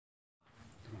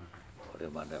တ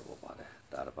ယ်မန္တဘောပါတယ်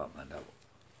တာရပမန္တဘော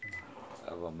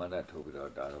အဲ့ဘောမန္တထိုးပြီး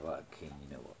တော့တာရပအခင်းကြီး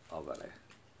နဲ့ပေါ့အောက်ကလည်း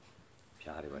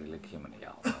ဖြားတယ်ဗာလည်းခင်းမနေရ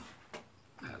အောင်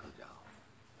အဲ့လိုကြောက်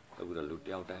တော့ပြီးတော့လူတ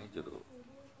ယောက်တိုင်းကျတို့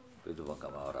ပြည်သူ့ဘက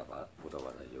မာရပါဘုရား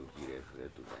ဘာသာယုံကြည်တယ်ဆို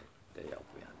တဲ့သူတိုင်းတက်ရောက်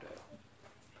ပြန်အတွက်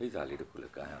ဖိတ်စာလေးတစ်ခုလ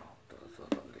ည်းကမ်းအောင်တော်စော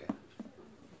တော်လေး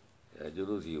ကျ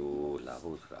တို့စီကိုလာ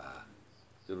ဖို့ဆိုတာ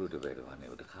ကျတို့တပည့်တော်ကနေ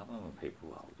တခါမှမဖိတ်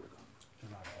ဘူးအောင်ကျတို့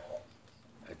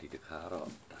အဲ့ဒီတခါတော့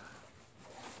ဒါ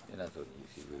ညနေဆိုညီ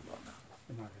စီဝေးပါနော်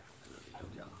မှန်ပါဗျာအဲ့လိုလု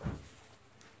ပ်ကြအောင်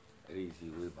အဲ့ဒီစီ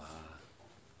ဝေးပါ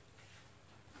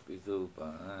ပိစုပ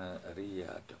န်အရိယ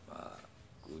ဓမ္မ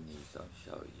ကုညီဆောင်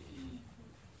ရှောက်ရေး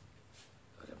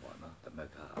အဲ့ဒါပေါ့နော်တမ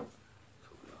က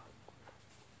ဆိုတော့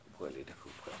ဖွဲ့လေးတစ်ခု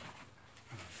ဖွဲ့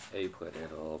အဲ့ဖွဲ့တဲ့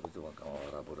တော့ပိစုပန်ကောင်း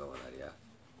ရဘုရားဝါလာရ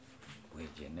ဝင်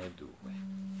ခြင်းနဲ့တူပဲ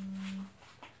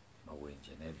မဝင်ခြ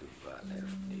င်းနဲ့တူကလည်း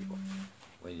နေပေါ့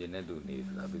ဝင်ခြင်းနဲ့တူနေ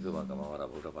ဆိုတာပိစုပန်ကမ္မဝါဒ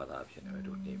ဘုရားဘာသာဖြစ်နေတယ်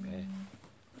တို့နေမယ်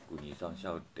ကုညီဆောင်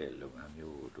ရှောက်တဲ့လုပ်ငန်း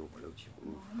မျိုးတို့မလုပ်ချင်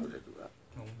ဘူးဟုတ်တယ်သူက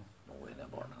မဝင်နဲ့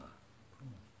ပေါ့နော်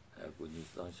ကုညီ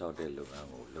ဆောင်ရှောက်တဲ့လုပ်ငန်း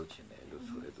ကိုလုပ်ချင်တယ်လို့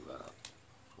ဆိုတဲ့သူကတော့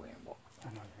ဝင်ပေါ့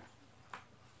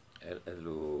အဲ့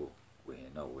လိုဝင်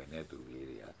တော့ဝင်တဲ့သူလေး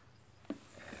တွေက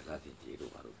လာစီကြီး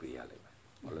တို့ဘာလို့ပေးရလိမ့်မယ်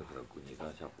ဘာလို့ဆိုတော့ကုညီဆော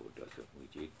င်ရှောက်ဖို့အတွက်ဆိုငွေ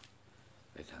ကြီး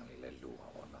လက်ဆောင်လေးလည်းလိုပါ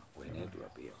ပေါ့နော်ဝင်တဲ့သူက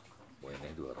ပေးအောင်ဝင်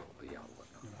တဲ့သူကတော့ပေးအောင်ပေါ့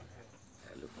နော်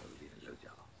အဲ့လိုမျိုးလေးလောက်ကြ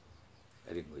အောင်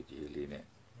အဲ့ဒီငွေကြီးလေးနဲ့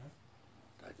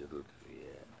ဒါကျတို့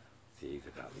ရဲ့ဈေးစ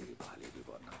ကားလေးပါလေးဒီ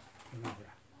ပေါ့နော်မှန်ပါ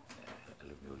ဗျာအဲ့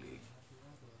လိုမျိုးလေး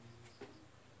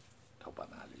ထောက်ပံ့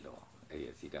တာလေးလို့အဲ့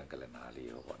ဒီစီကံကလနာလေး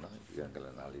ရောပေါ့နော်စီကံကလ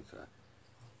နာလေးဆိုတာ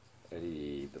အဲ့ဒီ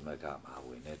သမကမှာဝ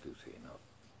င်တဲ့သူဆိုရင်တော့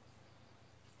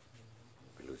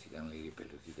ဘယ်လိုစီကံလေးဘယ်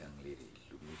လိုစီကံလေး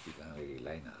လူမျိုးစီကံလေး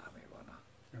လိုက်နာရမယ်ပေါ့နော်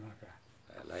မှန်ပါဗျာ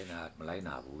လိုက်နာမလိုက်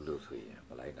နာဘူးလို့ဆိုရင်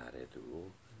မလိုက်နာတဲ့သူ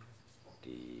ကို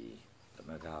ဒီသမ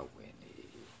ကဝင်နေ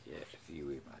ရဲ့အစည်းအ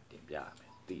ဝေးမှာတင်ပြရမ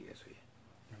ယ်သိရဆိုရင်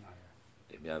မှန်ပါဗျာ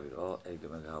တင်ပြပြီးတော့အဲ့သ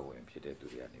မကဝင်ဖြစ်တဲ့သူ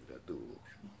တွေကနေပြီးတော့သူ့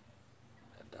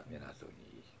ဒါမျက်နှာစုံ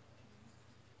ကြီး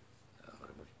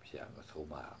ဖြစ်အောင်ဆုံး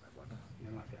မရမယ်ပေါ့နော်မှ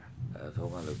န်ပါဗျာ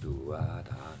ဆုံးမလို့သူက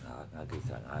ဒါငါကိစ္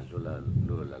စငါလွတ်လ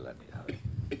ပ်နေတာပဲ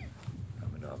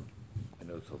မင်း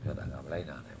တို့ဆုံးဖြတ်တာငါမလိုက်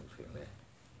နာနိုင်ဘူးဆိုရင်လေ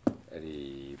အဲ့ဒီ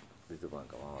ပိစုပန်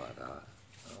ကမ္မဝါဒ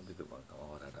ပိစုပန်ကမ္မ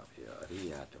ဝါဒတော့ဖြစ်အရိ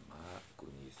ယာဓမ္မကု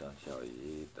ညီဆောင်ရှောက်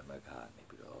ရေးတမကနေ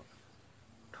ပြီးတော့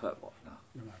ထွက်ပေါ့နော်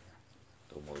မှန်ပါဗျာ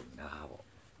တို့မို့နားပေါ့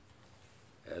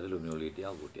အဲ့လိုမျိုးလေးတ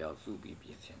ယောက်ကိုတယောက်စုပြီးပြ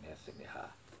င်ဆင်တဲ့စနစ်ဟာ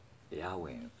တရားဝ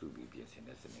င်စုပြီးပြင်ဆင်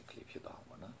တဲ့စနစ်ကလေးဖြစ်သွားအောင်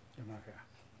ပေါ့နော်မှန်ပါဗျာ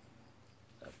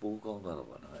ပိုးကောင်းသွားတော့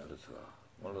ပေါ့နော်အဲ့လိုဆိုတော့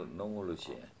မလို့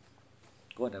ရှိရင်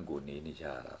ကိုယ့်နဲ့ကိုနေကြ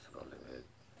ရတာဆိုတော့လည်း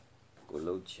ကို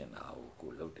လှုပ်ချင်တာ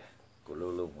ကိုလှုပ်တယ်ကို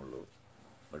လှုပ်မလို့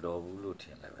မတော်ဘူးလို့ထ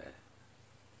င်လည်းပဲ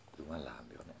သူမှလာ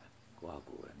ပြောနေကိုက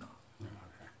ကိုပဲနော်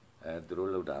သူတို့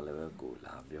လှုပ်တာလည်းပဲကို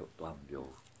လာပြောသွားမပြော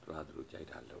သူတို့ကြိုက်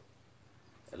တာလို့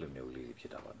အဲ့လိုမျိုးလေးဖြ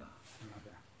စ်တာပေါ့နော်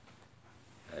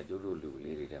ကျတို့လူ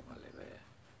လေးတွေထဲမှာလည်းပဲ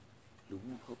လူ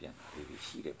မှုဖောက်ပြန်တာလေးတွေ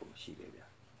ရှိတဲ့ပုံရှိတယ်ဗျာ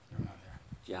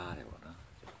ကြားတယ်ပေါ့နော်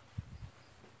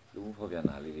လူမှုဖောက်ပြန်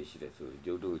တာလေးတွေရှိတယ်ဆိုကျ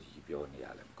တို့ကြီးပြောနေရ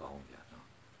လဲမကောင်းဘူးဗျာနော်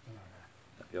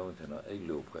ပြောရင်တော့အဲ့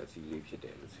လိုဖွဲ့စည်းလေးဖြစ်တ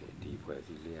ယ်လို့ဆိုရင်ဒီဖွဲ့စ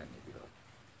ည်းလေးကနေပြီးတော့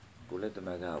ကိုလည်းတမ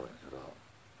ကဝင်ဆိုတော့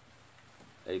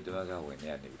အဲ့တမကဝင်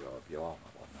နေပြီးတော့ပြောအောင်ပါ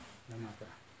ပေါ့နော်မှန်ပါဗျာ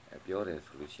ပြောတယ်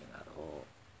ဆိုလို့ရှိရင်တော့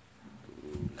သူ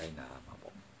လိုက်နာမှာ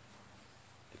ပေါ့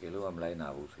တကယ်လို့မလိုက်နာ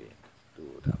ဘူးဆိုရင်သူ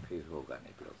ဒါ Facebook က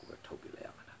နေပြီးတော့ကိုယ်ထုတ်ပြလိုက်ရ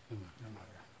မှာလားမှန်ပါ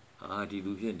ဗျာဒီ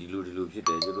လူဖြစ်ဒီလိုဖြစ်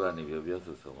တယ်ကျတို့ကနေပြော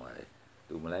ဆိုဆုံးပါတယ်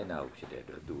သူမလိုက်နာဘူးဖြစ်တဲ့အ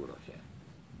တွက်သူ့တော့ဖြစ်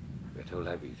ပဲထုတ်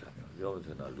လိုက်ပြီဆိုတော့ပြော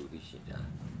ဆိုတော့လူသိရှင်းကြ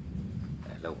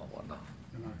လောက်မှာပေါ့နော်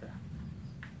မှန်ပါဗျာ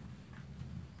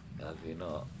ဒါဆိုရင်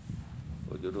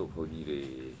တော့ကျတို့ဘုန်းကြီးတွေ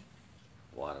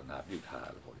ဝါရဏပြုထား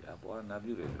တယ်ပေါ့ဗျာဝါရဏ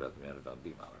ပြုတယ်ဆိုတော့ခင်ဗျားတို့တော့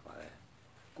သိမှာပဲပါတယ်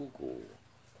ကို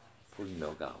ဘုန်းကြီး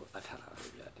လောကကိုအထာတာပဲ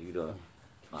ဗျာဒီတော့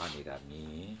မာနေတာမြ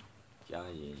င်ကြား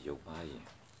ရင်ယုံမှားရင်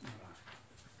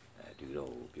ဒီ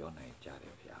တော့ပြောနိုင်ကြတ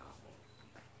ယ်ဗျာ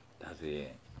ဒါဆိုရ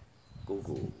င်ကို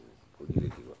ဘုန်းကြီးတွေ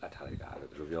ကိုအထာလိုက်တာ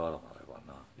လို့ဒီလိုပြောရတော့မှာပဲပေါ့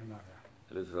နော်မှန်ပါဗျာ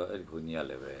အဲ့လိုဆိုတော့အဲ့ဒီဘုန်းကြီးက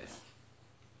လည်းပဲ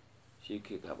ရှိ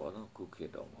ခေတ်ကပေါ့နော်ခုခေ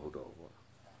တ်တော့မဟုတ်တော့ဘူးပေါ့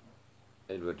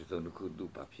အဲ့လိုတစုံတစ်ခုသူ့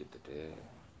ဘာဖြစ်တဲ့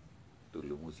သူ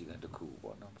လူမှုစီကံတစ်ခု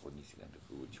ပေါ့နော်ဘုန်းကြီးစီကံတစ်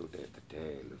ခုချို့တဲ့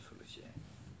လို့ဆိုလို့ရှိရင်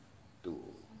သူ့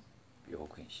ပြော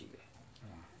ခွင့်ရှိတယ်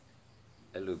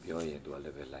အဲ့လိုပြောရင်သူကလ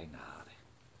ည်းပဲလိုက်နာတယ်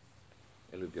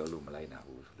အဲ့လိုပြောလို့မလိုက်နာ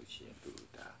ဘူးဆိုလို့ရှိရင်သူ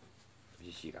ဒါအပြ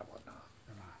စ်ရှိတာပေါ့နော်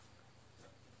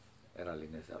အဲ့ဒါ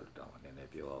လေးနဲ့ဆက်လို့တော့နည်းန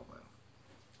ည်းပြောအောင်မယ်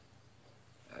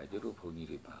ကျတို့ဘုန်းကြီး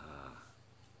တွေပါ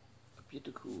အပြစ်တ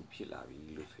စ်ခုဖြစ်လာပြီ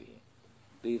လို့ဆိုရင်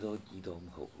သေတော့ကြီးတော့မ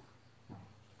ဟုတ်ဘူး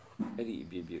အဲ့ဒီအ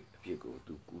ပြစ်ကို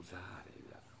သူကူစားရတယ်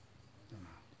ဗျ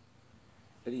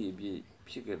အဲ့ဒီအပြစ်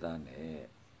ဖြစ်ခဲ့တာနဲ့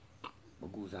မ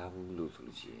ကူစားဘူးလို့ဆို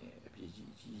လို့ရှိရင်အပြည့်ကြီး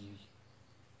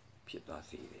ဖြစ်သွား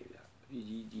စေတယ်ဗျအပြည့်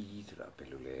ကြီးဆိုတာဘယ်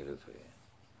လိုလဲလို့ဆိုရင်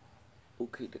ဥ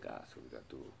ခိတကဆိုပြီးတော့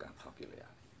သူကံဆောင်ပြလိုက်ရတ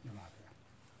ယ်မှန်ပါဗျာ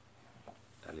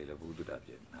ဒါလေးလည်းဘုဒ္ဓတာ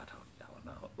ပြနားထောင်ကြပါ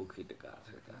တော့ဥခိတက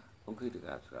ဆိုတာဥခိတက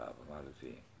ဆိုတာဘာမှလို့ဆို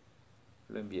ရင်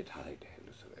လွင့်ပြထားလိုက်တယ်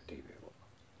လို့ဆိုတဲ့အဓိပ္ပာယ်ပေါ့မှန်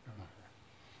ပါဗျာ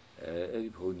အဲ့ဒီ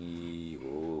ဘုန်းကြီး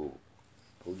ကို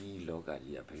ဘုန်းကြီးလောက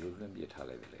ကြီးကဘယ်လိုလွင့်ပြထား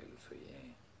လိုက်တယ်လို့ဆိုရင်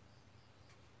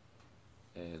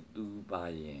သူပါ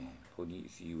ရင်ဘုန်းကြီး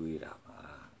အစည်းအဝေးတာမှာ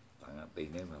ဘာကပိ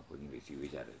န်ထဲမှာဘုန်းကြီးတွေအစည်းအ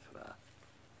ဝေးကြတယ်ဆိုတာ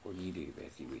ဘုန်းကြီးတွေပဲ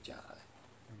အစည်းအဝေးကြရတယ်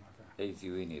အဲ့ဒီအစ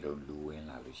ည်းအဝေးနေတော့လူဝင်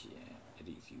လာလို့ရှိရင်အဲ့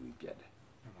ဒီအစည်းအဝေးပြတ်တယ်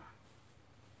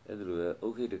အဲ့ဒါလိုဥ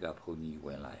ခိတကဘုန်းကြီးဝ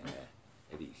င်လာရင်လည်း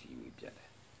အဲ့ဒီအစည်းအဝေးပြတ်တယ်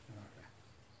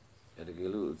အဲ့တကယ်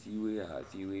လို့အစည်းအဝေးဟာအ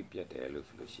စည်းအဝေးပြတ်တယ်လို့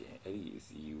ဆိုလို့ရှိရင်အဲ့ဒီအစ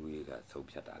ည်းအဝေးကဆုံး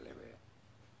ဖြတ်တာလည်းပဲ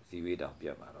အစည်းအဝေးတောင်ပြ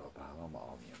တ်မှာတော့ဘာမှမ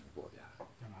အောင်မြင်ဘူးပေါ့ဗျာ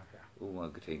ဥပမာ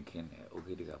ကထိန်ခင်းတယ်ဥ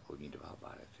ခိတကဘုန်းကြီးတစ်ပါး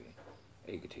ပါတယ်ဆိုရင်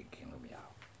အဲ့ကထိန်ခင်းလို့မရ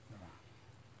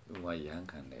ဘူးဥပမာရဟန်း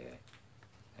ခံတယ်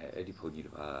အဲ့ဒီဘုန်းကြီးတ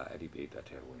စ်ပါးအဲ့ဒီပိဋကတ်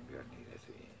ထဲဝင်ပြီးတော့နေတယ်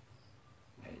ဆိုရင်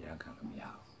ရဟန်းခံလို့မရ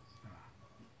ဘူး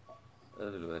အဲ့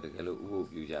ဒါလိုတကယ်လို့ဥပုပ်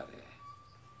ပြုကြတယ်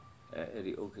အဲ့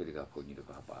ဒီဥခိတကဘုန်းကြီးတစ်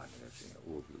ပါးပါနေတယ်ဆိုရင်ဥ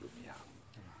ပုပ်ပြုလို့မရဘူး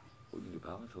ဘုန်းကြီးတစ်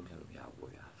ပါးမဆုံးဖြတ်လို့မရဘူး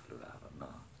ပေါ့ဗျာဆိုလိုတာပေါ့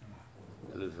နော်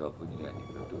အဲ့လိုဆိုတော့ဘုန်းကြီးတွေကနေ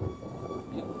ပြီးတော့သူ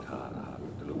ပြင်ထားတာ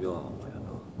လို့ဒီလိုပြောအောင်ပေါ့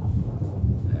နော်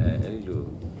အဲ့ဒီလို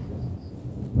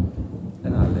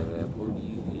အဲ့ဒါလည်းပဲဘုန်း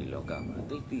ကြီးဒီလောကမှာ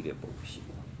သိတဲ့ပုံရှိတ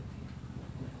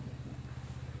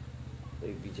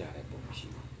ယ်သိကြတဲ့ပုံရှိ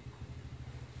တယ်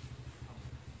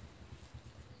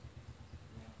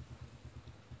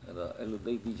အဲ့လို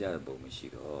သိကြတဲ့ပုံမရှိ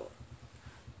တော့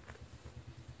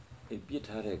အဲ့ပြစ်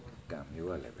ထားတဲ့ကံမျိုး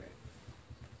ကလည်းပဲ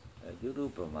ရုပ်တု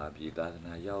ပမာပြည်သာသ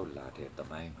နာရောက်လာတဲ့တ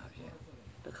မိုင်းမှာဖြင့်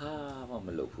တခါမှမ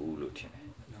လုပ်ဘူးလို့ထင်တယ်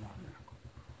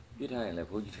ပြစ်ထားရင်လည်း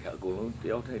ဘုန်းကြီးတွေအကုန်လုံးတ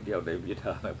ယောက်တိုင်းပြစ်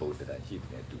ထားတဲ့ပုံတည်းရှိ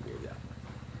တယ်တူတယ်ဗျာ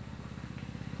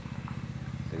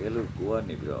တကယ်လို့ကိုက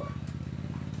နေပြီးတော့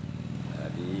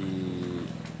ဒီ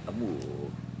အမှုကို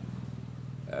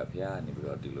ဘုရားကနေပြီး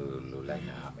တော့ဒီလိုလိုက်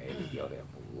နာမယ်လို့ပြောတဲ့အ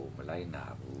မှုကိုမလိုက်နာ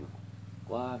ဘူး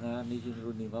ကွာငါနေချင်း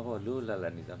လိုနေမှာပေါ့လို့လ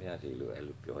နေသမျှတွေလို့အဲ့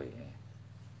လိုပြောရင်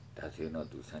ဒါဆိုရင်တော့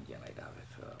သူဆန့်ကျင်လိုက်တာပဲ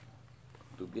ဆိုတော့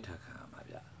သူပြစ်ထားခံရမှာ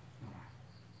ဗျ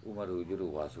ဥမာတို့ကျ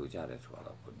တို့ဝါဆိုကြတယ်ဆို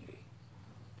တော့ဘုန်းကြီးတွေ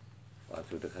ဝါ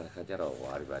ဆိုတစ်ခါကြတော့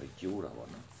ဝါရီပါရီကျိုးတာပေါ့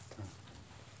နော်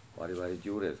ဝါရီပါရီ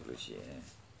ကျိုးတယ်ဆိုလို့ရှိရင်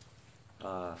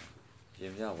ပြ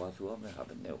င်ပြဝါဆိုရမယ်ဟာဘ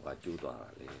ယ်နဲ့ဝါကျိုးသွားတာ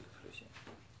လဲဆိုလို့ရှိရင်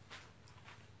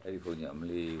အဲ့ဒီဘုန်းကြီးအမ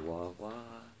လီဝါကွာ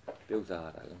ပြုတ်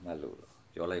စားတာလည်းမှတ်လို့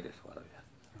ပြောလိုက်တယ်ဆိုတော့ဗျာ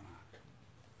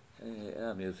အဲ့ဒါ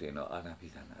မျိုးဆိုရင်တော့အာနာပိ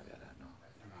သနာဗျာဒါနော်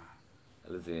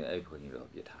အဲ့လိုဆိုရင်အဲ့ဘုန်းကြီးတော့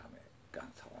ပြစ်ထားမယ်ကံ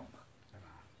ဆောင်အောင်ပါ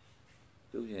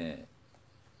ကျုပ်ရင်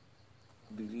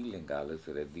ဒီလင်္ကာလို့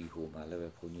ဆိုတဲ့ဒီဟိုမှာလည်းပဲ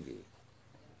ဘုန်းကြီးတွေ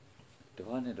တ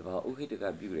ဘာနဲ့တဘာဥခိတက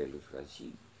ပြုတယ်လို့ဆိုတာရှိ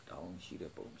တောင်းရှိ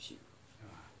တဲ့ပုံမရှိဘူး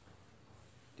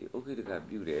ဒီဥခိတက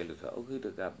ပြုတယ်လို့ဆိုတာဥခိတ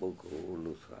ကပုဂ္ဂိုလ်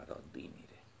လို့ဆိုတာတော့သိနေ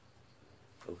တယ်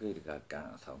ဥခိတကကံ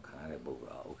ဆောင်ခံရတဲ့ပုဂ္ဂို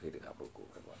လ်ကဥခိတကပုဂ္ဂို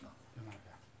လ်ပဲပေါ့နော်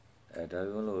ဒါကြော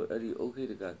င့်လို့အဲ့ဒီဥခိ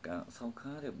တကကံဆောင်ခံ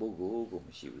ရတဲ့ပုဂ္ဂိုလ်ကိုမ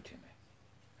ရှိဘူးထင်တယ်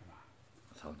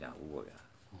ဆောင်ကြဘူးပေါ့ဗျာ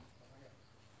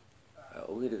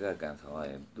ဥခိတကကံဆောင်ရ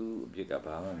ရင်သူ့အပြစ်က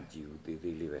ဘာမှမကြည့်ဘူးသေး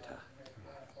သေးလေးပဲထား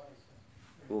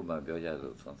ဥပမာပြောကြ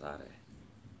ဆိုဆွန်စားတယ်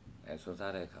ဆွန်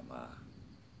စားတဲ့အခါမှာ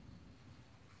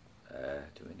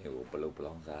ဒီနေ့ကိုပလုတ်ပ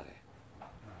လောင်းစားတယ်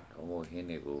တော့မို့ဟင်း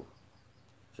တွေကို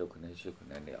ရှုပ်ခ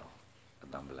နဲ့နေအောင်အ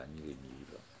တံပလန်ကြီးမြည်ပြီး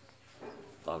တော့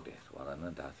တောက်တယ်ဆိုတာ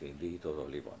နဲ့ဒါဆိုရင်ဒီတော်တော်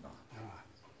လေးပေါ့နော်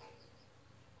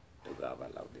ဒုက္ခဘာ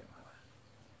လောက်တင်ပါ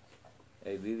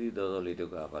အဲ့ဒီတော်တော်လေးဒု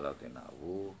က္ခဘာလောက်တင်တာ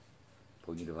ကိုဘု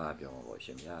န်းကြီးတစ်ပါးပြောမှာပေါ့ရှ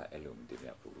င်ဗျာအဲ့လိုမတင်ပြ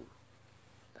ဘူး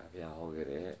ဒါဘုရားဟောခဲ့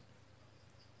တဲ့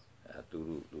သူ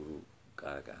တို့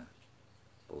ကာကံ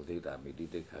ဘုဒ္ဓတာမိတိ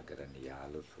တိခကရဏီယာ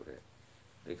လို့ဆိုတဲ့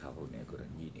တိခါဘုံနဲ့ကိုရ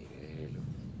ညှိနေတယ်လို့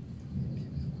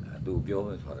သူပြောမ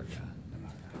ယ်ဆိုတော့ဗျာ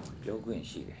ပြောခွင့်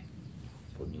ရှိတယ်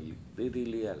ဘုန်းကြီးသေးသေး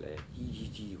လေးကလည်း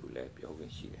ကြီးကိုလည်းပြောခွ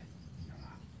င့်ရှိတယ်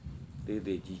သေး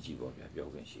သေးကြီးပေါ့ဗျာပြော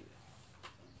ခွင့်ရှိတ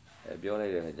ယ်ပြောလို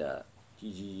က်တဲ့အခါကျ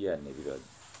ကြီးကနေပြီးတော့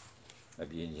မ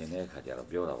ပြင်းရင်တဲ့အခါကျတော့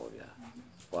ပြောတာပေါ့ဗျာ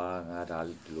။ကွာငါဒါ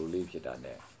ဒီလိုလေးဖြစ်တာ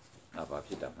နဲ့ငါဘာ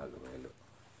ဖြစ်တာမှလို့ပဲလို့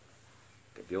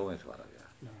ပြောမယ်ဆိုတာဗျာ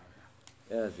။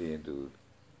အဲ့ဒါဆိုရင်သူ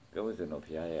ပြောမယ်ဆိုတော့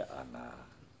ဘုရားရဲ့အာနာ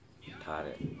ထား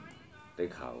တဲ့တိ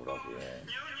တ်ခါကိုတော့ပြန်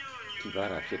ထိပါ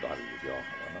တာဖြစ်သွားပြီလို့ပြော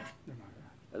မှာပေါ့နော်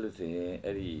။အဲ့လိုဆိုရင်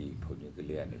အဲ့ဒီဘုန်းကြီးက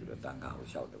လေးကနေပြီးတော့တန်ခါကို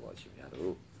လျှောက်တယ်ပေါ့ရှင်ဗျာ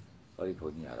တို့။ဟောဒီဘု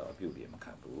န်းကြီးကတော့အပြုတ်ပြေမ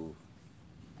ခံဘူး။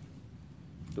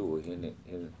သူ့ကိုဟင်း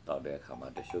တောက်တဲ့အခါမှာ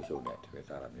တရှုပ်နဲ့ထွေး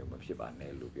စားတာမျိုးမဖြစ်ပါ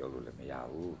နဲ့လို့ပြောလို့လည်းမရ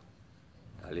ဘူး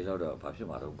ဒါလေးတော့ဘာဖြစ်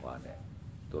မှာတော့ကွာနဲ့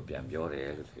သူပြန်ပြောတယ်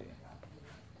လို့ဆိုရင်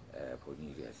ဘုန်း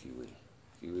ကြီးရဲ့စီဝေး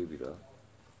ပြီးတော့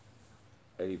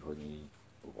အဲ့ဒီဘုန်းကြီး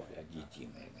ဟိုပေါ့ဗျာကြီး ကြည့်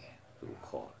နေတယ်သူ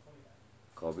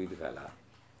ခေါ်ပြီးတကလား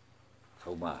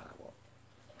ဆုံးမတာပေါ့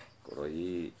ကိုရော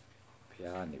ကြီးဖះ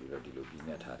နေပြီးတော့ဒီလိုပြီး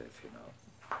နေထားတယ်ဆိုတော့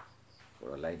ကို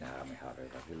ရောလိုက်နာရမယ်ဟာပဲ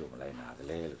ဒါဖြစ်လို့မလိုက်နာက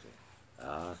လေးလို့ဆို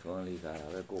ဆွမ်းလေးကားတာ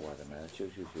ပဲကိုယ်ဝါသနာရှု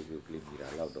ပ်ကလီမီတာ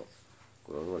လောက်တော့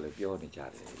ကိုရောတို့လည်းပြောနေကြ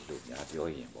တယ်လို့ညာပြော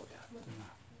ရင်ပေါ့ဗျာ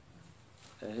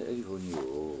အဲ့ဒီဘုန်းကြီး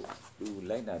ကိုသူ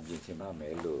လိုက်နာပြင်ဆင်ပါမ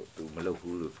ယ်လို့သူမလုပ်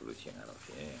ဘူးလို့ဆိုလို့ရှိရင်တော့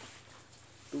ဖြင့်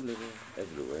သူလည်းအဲ့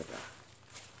လိုပဲဒါ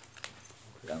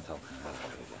ကံဆောင်ခံရ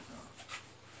တယ်ဗျာနော်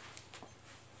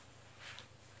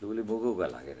လူလေးမိုးကုတ်က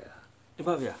လာခဲ့တယ်ဒီ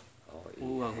ပါဗျာဟု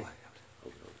တ်ပါဘူး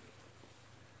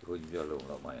ဟုတ်ဒီပြောလို့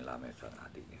တော့မိုင်းလာမယ်ဆိုတာ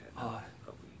အတိနေတယ်နော်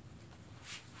ဟုတ်ပြီ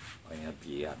မိုင်းက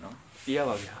ပြေးရနော်ပြေးရ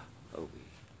ပါဗျာဟုတ်ပြီ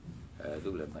သူ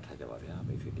လည်းမှတ်ထားကြပါဗျာ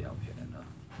မိတ်ဆွေတရားဖြစ်နေနော်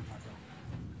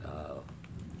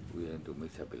ဦးရင်သူမိ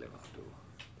တ်ဆက်ပြလိုက်ပါသူ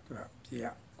ကပြေးရ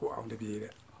ကိုအောင်တပြေး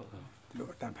တဲ့ဟုတ်ဒီလို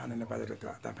အတန်ဖန်နဲ့ပါတော့သူက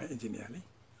အတန်ဖန်အင်ဂျင်နီယာလေ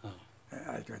ဟုတ်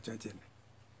အဲ့ဒါကျွမ်းကျင်တယ်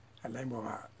အလိုင်းပေါ်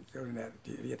မှာပြောနေတဲ့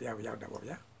ဒီအရေးတရားကိုရောက်တာပေါ့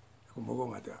ဗျာအခုမိုးကု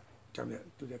တ်မှာသူကကျောင်းနဲ့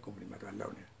သူ့ရဲ့ company မှာသူကလု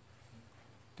ပ်နေတယ်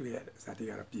သူရဲ့ဇာတိ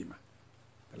ကတော့ပြည်မှာ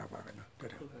ဘယ်လောက်ပါပဲနော်တွေ့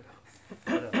တယ်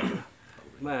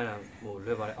မှန်လားဟို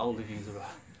လွယ်ပါတယ်အောင်တပြေးဆိုတာ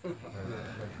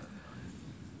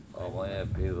ဘောရဲ့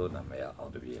ဖေးလို့နာမည်အော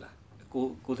င်တပြေးလား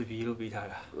ကိုတပြေးလို့ပြီးထား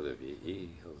တာကိုတပြေးအေး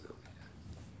ဟုတ်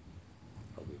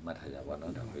ပြီမှတ်ထားကြပါ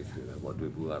တော့ဒါဖေးဆွေပဲဘော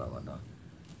တွေ့ဘူးရတာပါနော်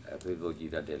Facebook ကြ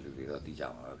ည့်တတ်တဲ့လူတွေတော့သိကြ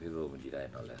မှာပဲ Facebook မကြည့်တို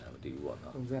င်းတော့လည်းမသိဘူးပေါ့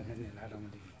နော်32နှစ်လားတော့မ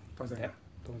သိဘူး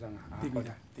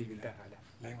35တီးပြီးတက်ထားတယ်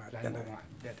လိုင်းမှာတက်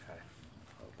ထားတယ်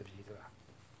ဟုတ်တပြေးဆိုတာ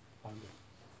ဟောင်း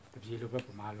တပြေးလိုပဲပ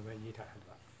မာလိုပဲရေးထားတာသူ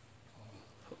က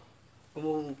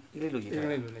ဘုံအင်္ဂလိပ်လိုရေးထားအ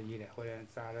င်္ဂလိပ်လိုလည်းရေးတယ်ဟို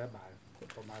စာလည်းပါတယ်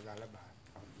ပမာစာလည်းပါတယ်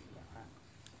ဟောင်းဒီလား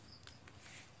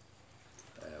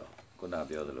ခုန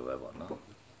ပြောသလိုပဲပေါ့နော်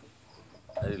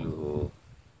အဲ့ဒီလို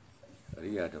အ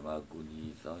ရိယာဓမ္မကူညီ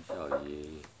စောင့်ရှောက်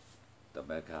ရေးတ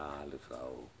မက္ခလို့ဆို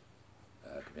တော့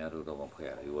ခင်ဗျားတို့တော့မဖွဲ့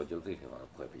ရတယ်ရောကျုပ်စိတ်ထဲမှာ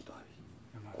ဖွဲ့ပြီးသွားပြီ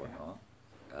ဟုတ်နော်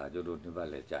ဒါကျုပ်တို့နှစ်ပတ်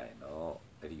လဲကြာရင်တော့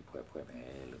အဲ့ဒီဖွဲ့မယ်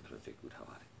လို့သူစိတ်ကူးထား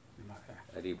ပါတယ်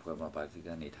အဲ့ဒီဖွဲ့မှာပါစီ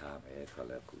ကံနေထားမယ်ဆို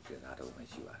တော့ခုစဉ်းစားတော့မ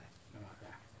ရှိပါတယ်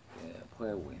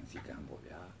ဖွဲ့ဝင်စီကံပေါ့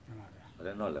ဗျာဘ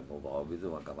ယ်တော့လဲမဟုတ်ပါဘူးပြီး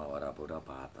တော့ကမ္ဘာဝါဒဗုဒ္ဓ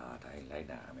ဘာသာတိုင်းလိုက်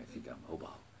နာရမယ်စီကံမဟုတ်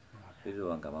ပါဘူးပြီး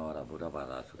တော့ကမ္ဘာဝါဒဗုဒ္ဓဘာ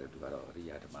သာဆိုတဲ့သူကတော့အရိ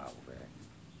ယာဓမ္မကိုပဲ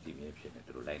ဒီမျိုးဖြစ်နေ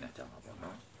သူတို့လိုက်နာကြမှာပေါ့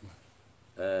နော်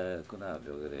ခုန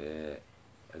ပြောခဲ့တဲ့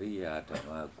အရိယာဓမ္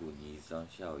မကူညီဆောင်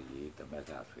ရှောက်ရေးတမက်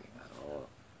ကဆိုရင်ကတော့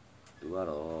သူက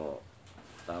တော့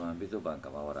တာမန်ပိဿုပံက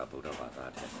မ္ဘာဝါဒဗုဒ္ဓဘာသာ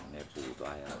ထဲနဲ့ပူ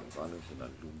သွားရတယ်ဘာလို့ဆို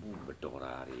တော့လူမှုမတော်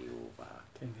တာတွေကိုပါ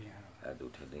ထင်သိရတော့သူ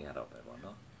ထင်သိရတော့ပဲပေါ့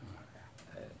နော်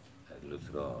လို့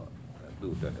ဆိုတော့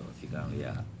သူ့အတွက်တော့စီကံလေးက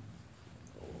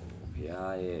ဘု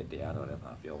ရားရဲ့တရားတော်ထဲ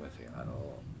မှာပြောမယ်ဆိုရင်က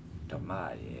တော့ဓမ္မ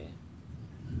ရဲ့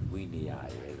ဝိနည်း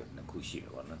ရဲ့လို့နှစ်ခုရှိတ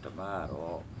ယ်ပေါ့နော်ဓမ္မက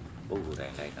တော့ပုဂ္ဂိုလ်တို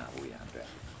င်းလိုက်နာဖို့ရအတွက်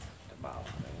ဓမ္မပါ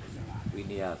ပဲဝိ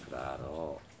နည်းဆိုတာ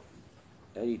တော့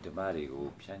အဲ့ဒီဓမ္မတွေကို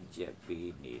ဖြန့်ကျက်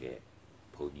ပေးနေတဲ့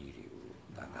ဘုန်းကြီးတွေကို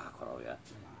တန်ခါခေါ်တော့ရ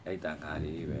အဲ့တန်ခါ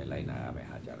တွေပဲလိုက်နာရမယ်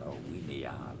ဟာကြတော့ဝိနည်း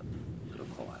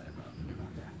လို့ခေါ်ပါတယ်နော်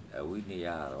ဝိနည်းက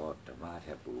တော့ဓမ္မထ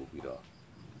က်ပိုပြီးတော့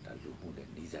ဒါလူမှုနဲ့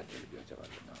နှီးစပ်တယ်ပြောကြပါ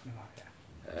လို့နော်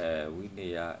ဝိန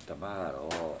ည်းဓမ္မက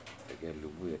တော့တကယ်လူ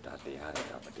မှုရဲ့ဒါတရားတွေ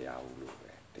ကမတရားဘူးလို့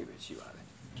ပဲဒီပဲရှိပါတယ်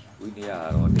ဝိနည်းက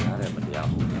တော့တရားတယ်မတရား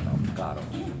ဘူးတော့ကတော့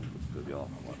ပြော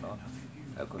မှာပေါ့နော်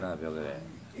ခုနပြောခဲ့တဲ့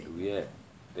လူရဲ့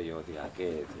တရားတရားကဲ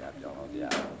တရားပြောင်းတ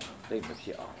ရားသိမဖြ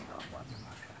စ်အောင်တော့မှသူ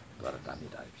ကတာမိ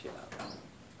တာဖြစ်လာတယ်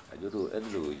ကျတို့အဲ့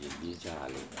လိုရည်ကြီးကြ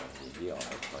လိမ့်မယ်ရည်ကြီးအောင်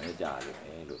ဆောင်ရကြလိမ့်မ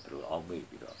ယ်လို့သူတို့အောက်မေ့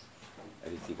ပြီးတော့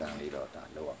အဲ့ဒီစီကံလေးတော့ဒါ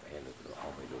လောက်ရမယ်လို့သူတို့အော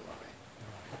က်မေ့လို့ပါပဲ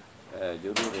ကျ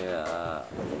တို့တွေက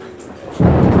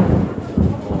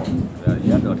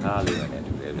ရတော့ထားလိမ့်မယ်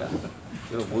တူတယ်ဗျာ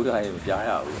ကျတို့ဘုရားရဲ့မကြားရ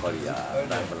ဘူးခေါ်ရတာ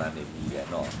တန်ပလန်နေပြီးရဲ့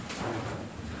နော်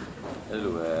အဲ့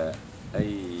လိုပဲအဲ့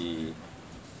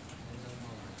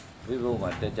ဒီဘုရားမှာ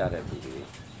တက်ကြတဲ့သူတွေ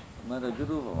မှတော့ကျ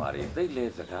တို့ဗမာတွေသိလဲ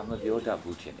စကားမပြောတတ်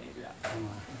ဘူးထင်တယ်ဗျ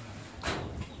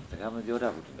စကားမပြောတ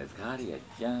တ်ဘူးထင်တယ်စကားတွေက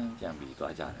ကြမ်းပြီး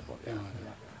သွားကြတယ်ပေါ့ဗျာ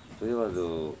ဆိုရပါ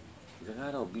စို့စ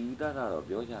ကားတော့ပြီးသားတော့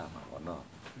ပြောကြမှာပေါ့နော်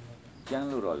ကြမ်း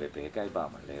လို့တော့လေဘယ်ကြိုက်ပါ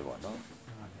မလဲပေါ့နော်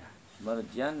မှတော့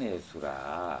ကြမ်းနေဆိုတာ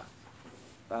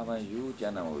တာမန်ယူကြ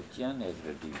မ်းတာကိုကြမ်းနေဆို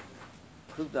တဲ့ဒီ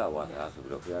ဖုဒ္ဓဝါစာဆို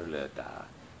ပြီးတော့ဘုရားလည်းဒါ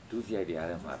ဒုစရိုက်တရား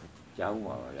တွေမှာကြားဦး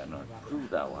မှာပါဗျာနော်ဖုဒ္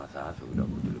ဓဝါစာဆိုပြီးတော့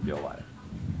သူတို့ပြောပါတယ်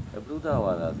ဖုဒ္ဓ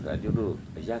ဝါစာဆိုတာကျတို့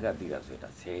အရကတိတာဆိုတာ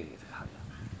ဆဲတယ်စကားဗျာ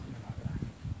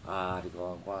ဒီကော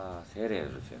င်ကွာဆဲတယ်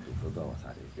လို့ဆိုရင်ဖုဒ္ဓဝါစာ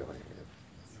တွေပြောတယ်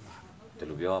ဒီ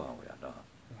လိုပြောမှာဗျာနော်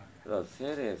အဲ့တော့ဆဲ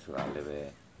တယ်ဆိုတာလည်းပဲ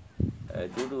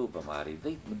ကျတို့ဗမာတွေ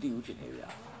သိမသိဘူးချင်နေဗျာ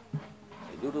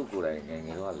ကျတို့ကိုယ်တိုင်ငယ်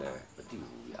တော့လည်းမသိ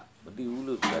ဘူးဗျာမသိဘူး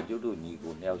လို့ဆိုတာကျတို့ညီ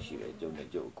ကိုနှစ်ယောက်ရှိတယ်ကျုံနဲ့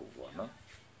ကျုပ်ကိုပေါ့နော်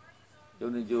ကျုံ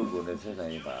နဲ့ကျုပ်ကိုနဲ့ဆက်ဆို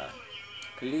င်ပါ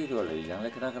ခ လေးတော့လေရန်လ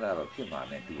ည်းခဏခဏတော့ဖြစ်မှာ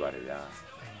နဲ့တူပါတယ်ဗျာ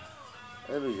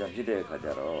အဲ့လိုရန်ဖြစ်တဲ့အခါကျ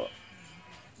တော့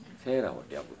ဆဲတာဟော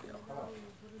တရားပုတ်တယ်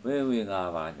မင်းဝင်ငါ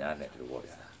ပါညာနဲ့ဒီလိုပေါ့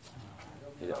ဗျာ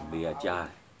အဲ့တော့မေကကြား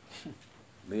တယ်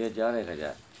မေကကြားတဲ့အခါကျ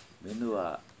မင်းတို့က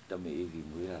တမေအေးကြီး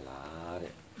မွေးတာလား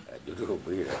တဲ့ကျွတ်တို့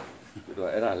မေးတယ်ကျွတ်တော့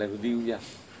အဲ့ဒါလည်းမသိဘူးဗျာ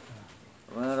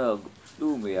မင်းတော့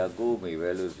သူ့မေကကိုမေပဲ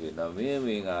လို့ဆိုရင်တော့မင်းဝ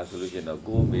င်ငါဆိုလို့ရှိရင်တော့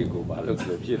ကိုမေကိုပါလို့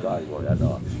ဆိုဖြစ်သွားပြီပေါ့ဗျာ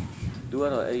တော့သူက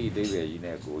တော့အဲ့ဒီအိဗယ်ကြီး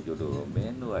နဲ့ကိုကျွတ်တို့မ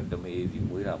င်းတို့ကတမေအေးကြီး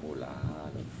မွေးတာမို့လား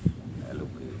လို့အဲ့လို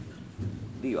မေး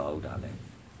သိပါဦးဒါလည်း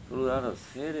သူတို့ကတော့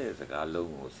ဆဲတဲ့စကား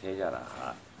လုံးကိုဆဲကြတာဟာ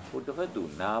ဟိုတစ်ဖက်သူ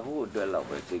နာဖို့အတွက်တော့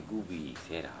ပဲစိတ်ကူးပြီး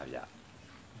ဆဲတာဗျ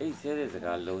အဲ့ဆဲတဲ့စ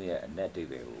ကားလုံးရဲ့အနက်အိ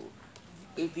ဗယ်ကို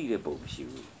အိသိတဲ့ပုံမရှိ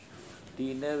ဘူးဒီ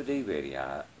အနက်အိဗယ်တွေက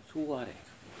ဆိုးရတယ်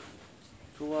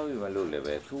ဆိုးရပြီမလို့လည်း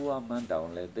ပဲဆိုးရမှန်းတောင်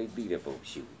လည်းသိသိတဲ့ပုံမ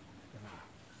ရှိဘူး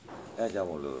အဲကြောင့်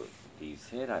မို့လို့ဒီ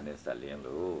ဆဲတာနဲ့ဆက်လင်း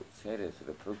လို့ဆဲတယ်ဆို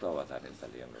တော့ပရုသဝါဒနဲ့ဆ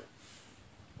က်လင်းလို့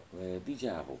တိကျ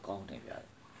ဖို့ကောင်းတယ်ဗျ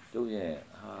ကျုပ်ရဲ့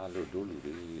ဟာလို့ဒိုးလူ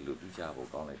တွေလို့တိကျဖို့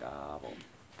ကောင်းလိုက်တာပေါ့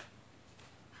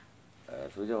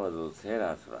ဆိုကြပါစို့ဆဲ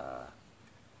တာဆိုတာ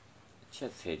ချ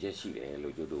က်ဆဲချက်ရှိတယ်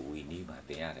လို့ကျုပ်တို့ဝီနီးမှာတ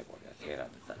င်ရတယ်ပေါ့ဗျာဆဲတာ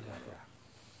နဲ့ဆက်လင်းလို့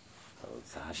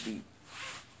ဇာတိ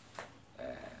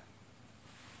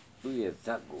သူ့ရဲ့ဇ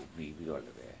က်ကိုပြီးပြီးတော့လ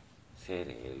ည်းပဲဆဲ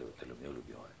တယ်လို့ဒီလိုမျိုးလို့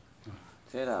ပြောတယ်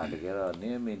ဆဲတာတကယ်တော့န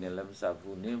င်းအမေနဲ့လည်းမဆက်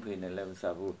ဘူးနင်းဖေနဲ့လည်းမဆ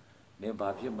က်ဘူးနင်းဘာ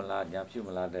ဖြစ်မလားညာဖြစ်မ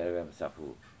လားတဲ့လည်းမဆက်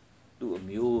ဘူးသူ့အ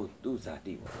မျိုးသူ့ဇာ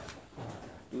တိပေါ့ဗျာ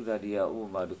သူ့ဇာတိကဥပ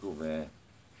မာတစ်ခုပဲ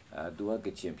သူကက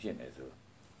ချင်ဖြစ်နေဆို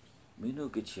မင်း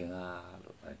တို့ကချင်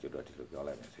လို့ကျွတ်တော့ဒီလိုပြော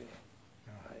လိုက်မယ်ဆိုရင်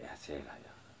ဆဲလာရ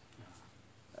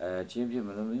ချင်းဖြစ်မ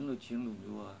လို့မင်းတို့ချင်းလူ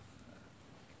မျိုး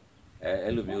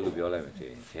အဲ့လိုမျိုးလို့ပြောလိုက်မယ်ဆို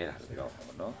ရင်ဆဲတာလို့ပြောမှာ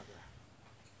ပေါ့နော်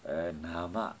နာ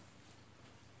မ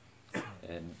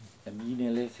အမီး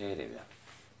နဲ့လဲဆဲတယ်ဗျာ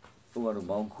ဥပမာတော့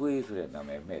မောင်ခွေးဆိုတဲ့နာမ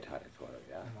ည်မှဲ့ထားတယ်ဆိုတော့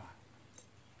ဗျာ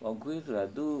မောင်ခွေးဆိုတာ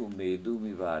သူ့မေသူ့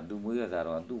မိဘသူ့မွေးရတာ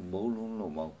တော့သူ့မုံလုံး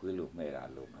လို့မောင်ခွေးလို့မှဲ့တာ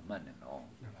လို့မမှတ်နဲ့နော်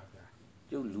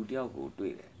ကျုပ်လူတယောက်ကို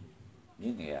တွေ့တယ်မြ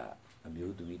င့်ငယ်ကအ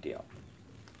မျိုးသမီးတယောက်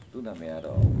သူ့နာမည်က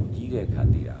တော့ကြီးတဲ့ခါ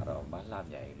တည်တာတော့မလှ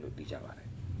မြိုင်လို့သိကြပါတယ်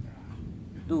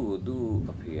သူ့ကိုသူ့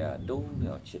အဖေကတုံး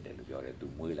မြောင်ချစ်တယ်လို့ပြောတယ်သူ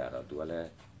မွေးလာတော့သူကလည်း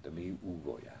သမီးဦး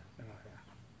ပေါ့ဗျာ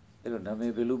အဲ့တော့နာမ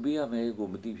ည်ဘယ်လိုပေးရမလဲကို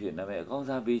မသိဖြစ်နာမည်အကောင်း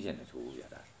စားပေးခြင်းနဲ့ဆိုရ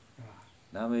တာ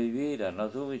နာမည်ရွေးတာနော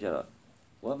က်ဆုံးကျတော့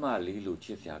ဝက်မလေးလို့ချ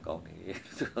စ်စရာကောင်းတယ်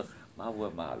ဆိုတော့မဝ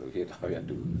က်မလို့ဖြစ်သွားပြန်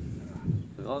သူ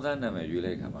အကောင်းစားနာမည်ရွေး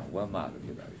လိုက်ခါမှာဝက်မလို့ဖြ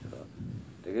စ်သွားပြီဆိုတော့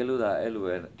တကယ်လို့သာအဲ့လို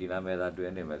ပဲဒီနာမည်သာတွဲ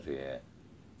နေမှာဆိုရင်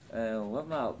ဝက်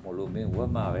မမလို့မင်းဝ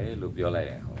က်မပဲလို့ပြောလိုက်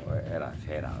ရင်ဟောအဲ့ဒါ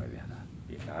ဆဲတာပဲဗျာ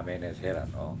ဒီနာမည်နဲ့ဆဲတာ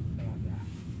နော်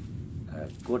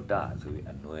ကုတ္တဆိုပြီး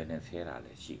အနွယ်နဲ့ဆဲတာလ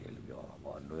ည်းရှိတယ်လို့ပြောပါ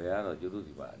ပေါ့အနွယ်ကတော့ကျုပ်တို့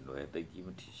ဒီမှာအနွယ်တိတ်ကြီးမ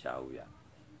ထရှာဘူးဗျ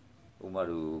ဥမာ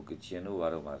တို့ကချင်တို့ဘာ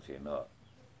လို့မှဆိုရင်တော့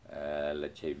လ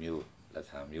က်ချိတ်မျိုးလက်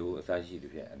ဆံမျိုးအစရှိ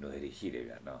တဲ့ဖြင့်အနွယ်တွေရှိတယ်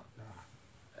ဗျနော်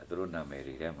သူတို့နာမည်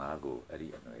တွေထဲမှာကိုအဲ့ဒီ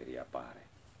အနွယ်တွေကပါတယ်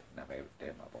နာမည်ထဲ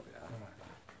မှာပေါ့ဗျာ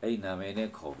အဲ့ဒီနာမည်နဲ့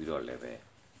ခေါ်ပြီးတော့လည်းပဲ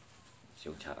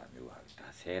ရှုံချတာမျိုးပါဒါ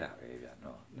ဆဲတာပဲဗျ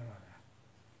နော်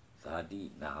ဇာတိ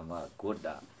နာမဂုတ္တ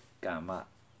ကမ္မ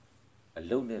အ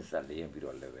လုံးနဲ့ဆက်လျင်းပြီး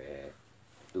တော့လည်းပဲ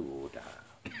သူ့ကိုဒါ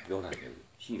ပြောတာမျိုး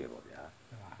ရှိတယ်ပေါ့ဗျာ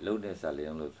အလုံးနဲ့ဆက်လျ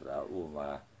င်းလို့ဆိုတာဥပမာ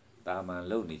တာမန်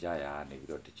လုံနေကြရနေပြီး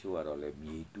တော့တချို့ကတော့လည်း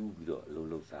မြေတူးပြီးတော့အလုံး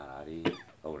လုံးစားတာတွေ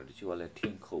ဟုတ်တယ်တချို့ကလည်းထ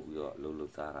င်းခုတ်ပြီးတော့အလုံး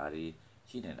လုံးစားတာတွေ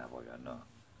ရှိနေတာပေါ့ဗျာနော်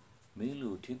မင်းလူ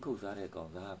ထင်းခုတ်စားတဲ့ကော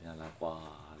င်စားပြန်လာကွာ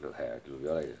လို့ဒီလို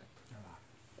ပြောလိုက်တယ်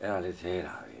အဲ့ဒါလေးဆဲ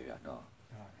တာပဲဗျာနော်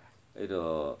အဲ့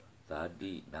တော့ဇာ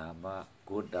တိနာမ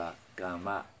ဂုတ္တကမ္မ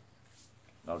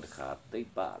နောက်တစ်ခါသိ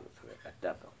ပ္ပလို့ဆိုရအတ္တ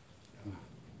တော့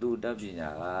သူတတ်ပညာ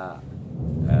က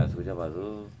ဆိုကြပါ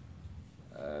စို့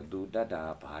သူတတ်တာ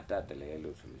ဘာတတ်တယ်လဲ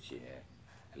လို့ဆိုလို့ရှိရင်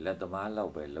လက်သမားလော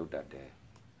က်ပဲလှုပ်တတ်တယ်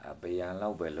ပယံ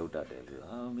လောက်ပဲလှုပ်တတ်တယ်လို့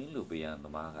မင်းလူပယံသ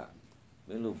မားကမ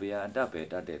င်းလူပယံအတတ်ပဲ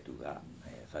တတ်တဲ့သူက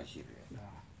ဆက်ရှိတယ်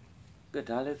ကဲ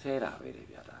ဒါလည်းဆဲတာပဲလေ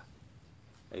ဗျာဒါ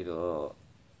အဲ့တော့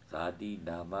ဇာတိ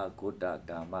နာမဂုတ္တ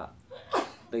ကမ္မ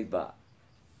သိပ္ပ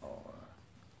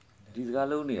ဒီစကား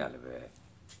လုံးနေရလည်းပဲ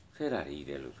ဆဲတာတွေကြီး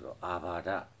တယ်လို့ဆိုတော့အာဘာဒ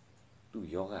သူ့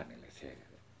ယောဂနဲ့လည်းဆဲတယ်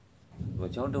ဟို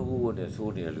ချောင်းတဟိုးနဲ့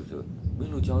ဆိုးနေတယ်လို့ဆိုမ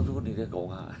င်းတို့ချောင်းဆိုးနေတဲ့ကောင်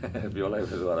ကပြောလိုက်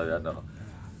ဆိုတော့ဗျာနော်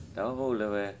ဒါမှမဟုတ်လ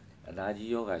ည်းပဲအနာကြီး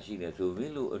ယောဂရှိနေဆိုမ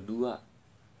င်းတို့အတူက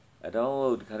အ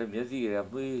တော့ဒီခါရဲမျက်စိက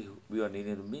မေးပြီးတော့နေ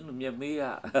နေမင်းတို့မျက်မေးရ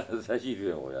ဆက်ရှိတ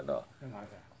ယ်ဟောရတော့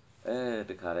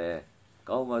တခါရဲ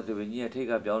ကောင်းပါဆိုရင်ကြီးကထိတ်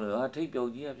ကပြောင်းနေထိတ်ပြော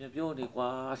င်းကြီးကပြန်ပြောနေကွာ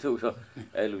ဆိုတော့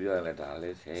အဲ့လိုပြောရင်လည်းဒါလ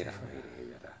ည်းဆဲတာပဲ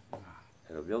ဗျာဒါ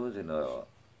အဲ့တော့ပြောလို့ဆိုတော့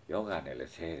ယောဂနဲ့လ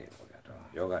ည်းဆဲတယ်ပေါ့ဗျာတော့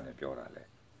ယောဂနဲ့ပြောတာလေ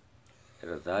အဲ့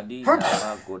တော့ဇာတိ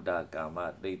နာမဂုတ္တကာမ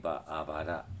သိပ္ပအာဘာ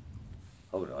ဒ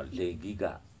ဟုတ်တော့လေဂိက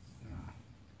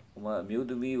ဟိုမှာအမျိုး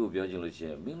သမီးကိုပြောချင်လို့ရှိ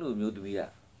ရင်မင်းတို့အမျိုးသမီးက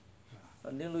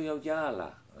နင်းလို့ယောက်ျား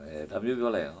လား ဒါမျိုး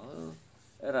ပြောလိုက်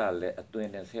အဲ့ဒါလည်းအသွင်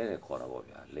နဲ့ဆဲတယ်ခေါ်တာပေါ့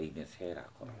ဗျာလိန်နဲ့ဆဲတာ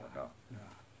ခေါ်တာပေါ့နော်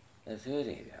ဆဲတ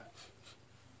ယ်ဗျာ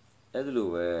အဲ့ဒါလို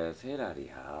ပဲဆဲတာတွေ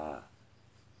ဟာ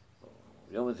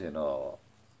ပြောမစင်တော့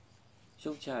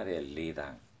ရှုပ်ချတဲ့လေတံ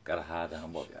ကရဟာတံ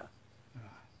ပေါ့ဗျာ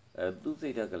သူစိ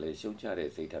တ်ဓာတ်ကလေးရှုပ်ချတဲ့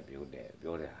စိတ်ဓာတ်မျိုးနဲ့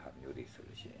ပြောတဲ့ဟာမျိုးတွေဆို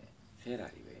လို့ရှိရင်ဆဲတာ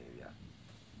တွေပဲဗျာ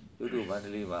တို့မန္တ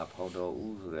လေးမှာဖောင်တော်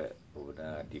ဦးဆိုတဲ့ဘု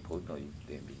ရားဒီဖုန်းတော်ကြီး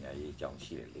သင်ပညာရေးအကြောင်း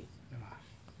ရှိတယ်လေ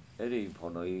အဲ့ဒီဖော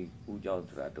င်တော်ကြီးဦးကျောင်း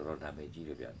ဆိုတာတော်တော်နာမည်ကြီးတ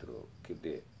ယ်ဗျာသူတို့ခေတ္တ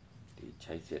ဒီ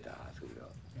ချိုက်စစ်တာဆိုပြီး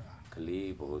တော့က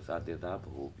လေးဘုစာတေသား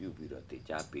ဘုပြုတ်ပြီးတော့တေ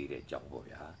ချာပေးတဲ့ကြောင်းပေါ့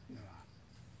ဗျာ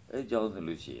အဲ့ကြောင်းဆို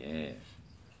လို့ရှိရင်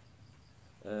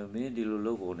မင်းဒီလို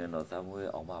လုပ်ဖို့နဲ့တော့သံမွေး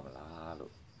အောင်မလား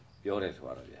လို့ပြောတယ်ဆို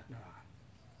တော့ဗျာ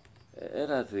အဲ့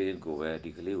ဒါဆိုရင်ကိုပဲ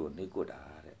ဒီကလေးကိုနှိပ်ကွတာ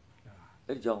တဲ့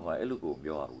အဲ့ကြောင့်မှအဲ့လိုကို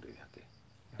ပြောရဘူးတဲ့ဗျာတဲ့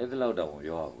အဲ့ဒါတော့တော့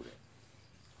ပြောရဘူးတဲ့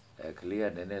ကလေးက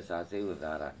နည်းနည်းစာစိတ်ဝင်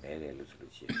စားတာနဲတယ်လို့ဆို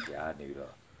လို့ရှိရင်ကြားနေပြီး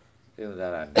တော့စိတ်ဝင်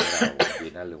စားတာနဲတာကိုဒီ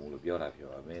နဲ့လုံလို့ပြောတာပြော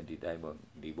မင်းဒီတိုင်းပေါ့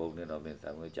ဒီပုံနဲ့တော့မင်းသံ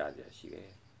မွေးကြကြရှိတ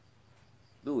ယ်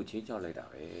သူ့ကိုချင်းချောက်လိုက်တာ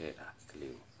ပဲဒါက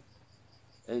လေးကို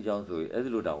အဲ့ကြောင့်ဆိုရင်အဲ့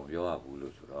လိုတော့ပြောရဘူး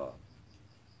လို့ဆိုတော့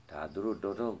ဒါသူတို့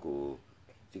တော်တော်ကို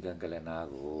စီကံကလနာ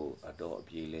ကိုအတော်အ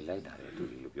ပြေလေလိုက်တာလေသူ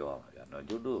တွေလို့ပြောရမှာဗျာနော်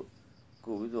ကျတို့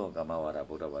ကိုဝိဇ္ဇောကမ္မဝါဒ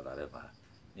ဗုဒ္ဓဘာသာတွေမှာ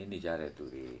နေကြတဲ့သူ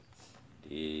တွေ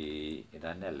ဒီအင်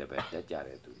တာနက်လည်းပဲတက်ကြ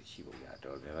တဲ့သူတွေရှိပုံဗျာ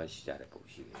တော်များများရှိကြတဲ့ပုံ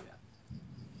ရှိတယ်ဗျာ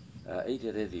အဲ့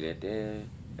တဲ့စီလည်းတဲ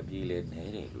အပြေလေနဲ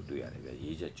တယ်လို့တွေ့ရတယ်ဗျာ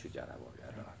ရေးချက်ချွတ်ကြတာပေါ့ဗျာ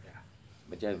နော်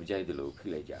မကြိုက်တယ်လို့ဖိ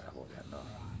လိုက်ကြတာပေါ့ဗျာနော်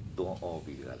တွန်းအော်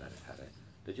ပြီးကြလာတဲ့ခါတဲ့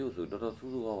တချို့ဆိုတော်တော်ဆူ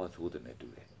ဆူဝါးဝါဆိုးတယ်နဲ့တူ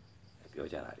တယ်ပြော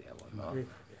ကြတာတွေကပေါ့နော်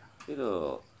အဲ့တော့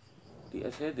ဒီ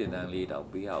အဆဲတင်တန်းလေးတောင်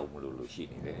ပေးရအောင်မလို့ရှိ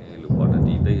နေတယ်လို့ပေါ့နော်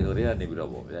ဒီတေဆိုတွေကနေပြီး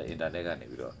တော့ပေါ့ဗျာအင်တာနက်ကနေ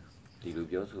ပြီးတော့ဒီလို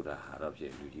ပြောဆိုတာဟာတော့ဖြ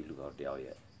စ်လူကြီးလူကောင်းတယောက်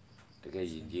ရဲ့တကယ်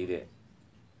ယဉ်ကျေးတဲ့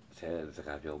ဆဲစ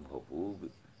ကားပြောမဟုတ်ဘူး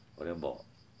ဟိုရင်ပေါ့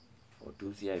ဟို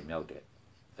ဒူးစရိုက်မြောက်တဲ့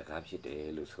စကားဖြစ်တယ်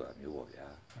လို့ဆိုတာမျိုးပေါ့ဗျာ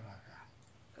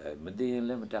မတင်ရင်လ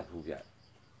ည်းမတတ်ဘူးဗျ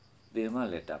တင်မှ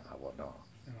လည်းတတ်မှာပေါ့နော်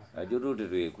ကျတို့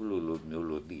တွေခုလိုမျိုး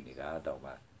လို့သိနေတာတောင်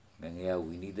မှငငယ်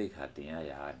ဝီနီးသိခါတင်ရ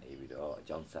ရာနေပြီးတော့အ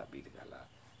ကြောင်းဆက်ပြီးတကလား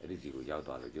အဲ့ဒီစီကိုရောက်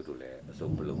သွားလို့ကျတို့လည်းအစုံ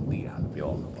ပလုံးသိတာလို့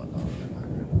ပြောမှာပေါ့နော်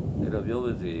အဲ့တော့ပြော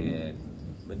ပါစေ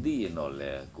မသိရင်တော့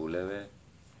လေကိုလည်းပဲ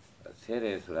ဆဲတ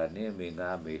ယ်ဆိုတာနင်းမေငါ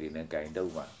မေတွေနဲ့ကင်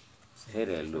တုံးမှဆဲ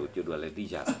တယ်လို့ကျတို့လည်းသိ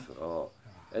ကြတာဆိုတော့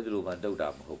အဲ့ဒီလိုမှတုတ်တာ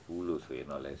မဟုတ်ဘူးလို့ဆိုရင်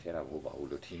တော့လည်းဆဲတာမဟုတ်ပါဘူး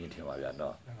လို့ထင်ပါဗျာ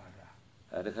နော်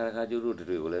အဲ့တခါကျတို့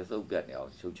တွေကိုလည်းစုပ်ပြတ်နေအော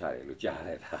င်ရှုတ်ချတယ်လို့ကြားရ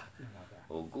တာ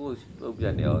ဟိုကိုစုပ်ပြ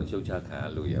တ်နေအောင်ရှုတ်ချခံရ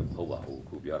လို့ရမဟုတ်ပါဘူး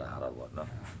ခုပြောတာတော့ပေါ့နော်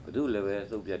ဘယ်သူလည်းပဲ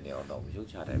စုပ်ပြတ်နေအောင်တော့ရှုတ်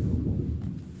ချတယ်ဘူး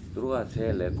သူတို့ကဆဲ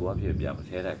လဲကိုကဖြစ်ပြမ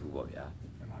ဆဲတတ်ဘူးပေါ့ဗျာ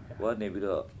ကိုကနေပြီး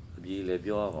တော့အပြေလေ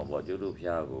ပြောရမှာပေါ့ကျတို့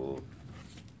ဖျားကို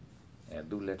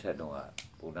သူ့လက်ထက်တော့က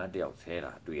ဘုံသားတယောက်ဆဲ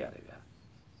တာတွေ့ရတယ်ဗျာ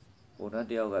ဘုံသား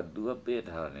တယောက်ကသူကပေး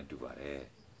ထားတာနဲ့တူပါတယ်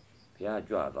ဖျား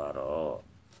ကြွသွားတော့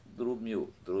သူတို့မြို့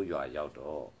သူတို့ရွာရောက်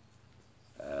တော့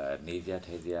နေကြ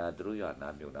ထိုင်ကြသူတို့ရွာနာ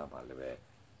မြို့နာမှာလည်းပဲ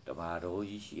ဓမ္မတော်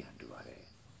ကြီးရှိဟန်တူပါတယ်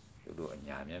သူတို့အ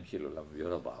ညာမြန်းဖြစ်လို့လည်းမပြော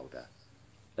တော့ပါဘူးဒါ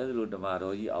အဲ့ဒါလိုဓမ္မ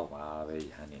တော်ကြီးအောက်မှာပဲရ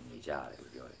ဟန်းနေကြရတယ်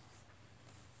လို့ပြောတယ်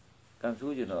ကံ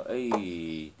ဆိုးကျင်တော့အဲ့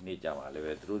နေ့ကြမှာလည်း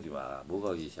ပဲသူတို့ဒီမှာမိုး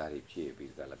ကောက်ရေရှားတွေဖြည့်ပြီး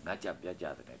ကလည်းငါကြပြတ်ကြ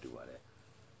တယ်နဲ့တူပါတယ်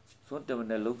စွန်းတမ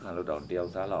နဲ့လုံးခံလို့တော့တယော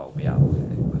က်စားလောက်မရဘူးလေ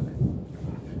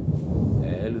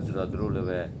အဲ့လိုဆိုတော့သူတို့လည်း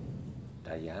ပဲ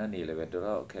ဒါရဟန်းနေလည်းပဲတော်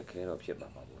တော်အခက်ခဲတော့ဖြစ်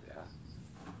သွားမှာပေါ့ဗျာ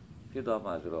ဖြစ်သွား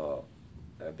မှာဆိုတော့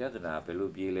ပြဿနာဘယ်လို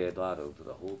ပြေးလဲသွားတော့ဆို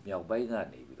တော့ဟိုမြောက်ပိုင်းက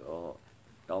နေပြီးတော့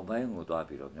တောင်ပိုင်းကိုသွား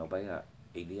ပြီးတော့မြောက်ပိုင်းက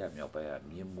အိန္ဒိယမြောက်ပိုင်းက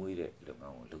မြင်းမွေးတဲ့လုပ်င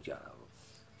န်းကိုလုပ်ကြတာပေါ့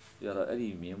ပြီးတော့အဲ့ဒီ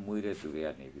မြင်းမွေးတဲ့သူတွေက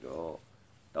နေပြီးတော့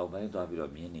တောင်ပိုင်းသွားပြီး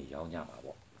တော့မြင်းနေရောင်းကြမှာ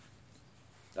ပေါ့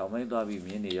တောင်ပိုင်းသွားပြီး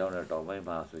မြင်းနေရောင်းတဲ့တောင်ပိုင်း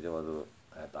မှာဆိုကြပါစို့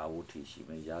တာဝတီရှိမ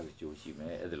ယ်ရာဇကြိုးရှိမ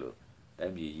ယ်အဲ့ဒါလိုတို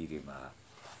င်းပြည်ကြီးတွေမှာ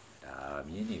ဒါ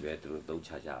မြင်းနေပဲသူတို့သုံး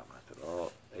ချကြမှာဆိုတော့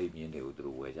အဲ့ဒီမြင်းတွေကိုသူ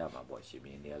တို့ဝယ်ကြမှာပေါ့ရှင်မြ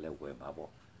င်းတွေကလည်းဝယ်မှာ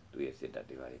ပေါ့သူရဲ့စစ်တပ်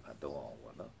တွေပါတွေမှာသုံးအောင်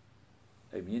ပေါ့နော်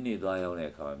အဲ့မြင်းနေသွားရောက်တဲ့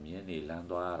အခါမှာမြင်းနေလမ်း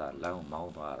သွားရတာလမ်းမော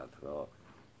င်းသွားရတာဆိုတော့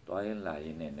သွားရင်လာရ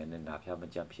င်နဲ့နည်းနည်းနာဖျားမ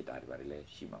ကြဖြစ်တာတွေပါလေ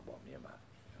ရှိမှာပေါ့မြင်းမှာ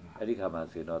အဲ့ဒီခါမှာ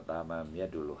ဆိုတော့တာမန်မြက်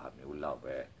တို့လိုဟာမျိုးလောက်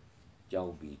ပဲကြော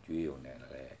က်ပြီးကျွေးုံနဲ့လ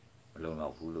ည်းမလုံလော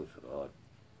က်ဘူးလို့ဆိုတော့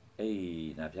အဲ့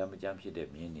နာဖျားမကြဖြစ်တဲ့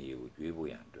မြင်းတွေကိုကျွေးဖို့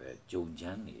ရန်အတွက်ဂျုံချ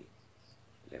မ်းနေ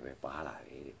လည်းပဲပါလာ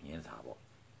တယ်မြင်းစာပေါ့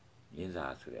မြင်းစာ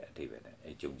ဆိုတဲ့အဓိပ္ပာယ်နဲ့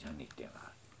အဲ့ဂျုံချမ်းနေတင်လာ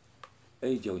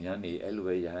အဲ့ဂျုံချမ်းနေအဲ့လို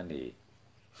ပဲရဟန်းနေ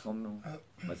ဆုံး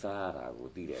မစားရတာကို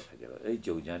သိတဲ့အခါကျတော့အဲ့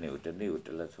ဂျုံချမ်းတွေကိုတစ်နေ့ကိုတ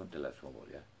စ်လက်ဆုံးပေါ့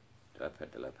ဗျာတစ်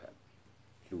လက်ဖက်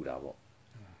လှူတာပေါ့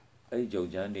အဲ့ဂျုံ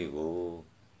ချမ်းတွေကို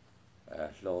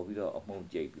လှော်ပြီးတော့အမှုန့်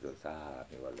ကျိတ်ပြီးတော့စားရတာ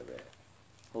မျိုးပါလည်းပဲ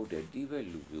ဟုတ်တယ်တိဘက်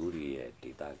လူမျိုးတွေရဲ့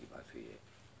ဒေတာကြီးပါဆိုရင်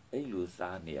အဲ့လို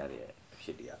စားနေရတဲ့အဖြ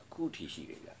စ်တွေကအခုထိရှိ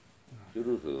တယ်ဗျကျ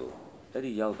တို့ဆိုအဲ့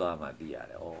ဒီရောက်သွားမှသိရ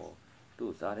တယ်ဩ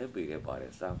တို့စားတဲ့ပေခဲ့ပါတ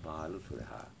ယ်စံပါလို့ဆိုတဲ့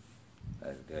ဟာ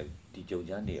ဒီကြုံ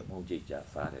ချမ်းနေအမှုကြိတ်ကြ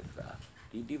စားတယ်ဆိုတာ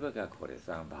ဒီတိဘက်ကခေါ်တဲ့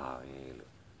စံပါပဲ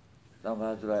လို့စံပါ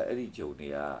ဆိုတာအဲ့ဒီကြုံတွေ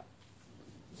က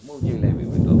မှုကြိတ်လိုက်ပြီ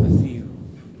တော့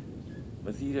မ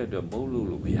စီးတဲ့အတွက်မုန်းလို့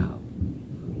မရဘူး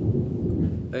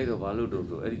အဲ့တော့ဘာလို့တော့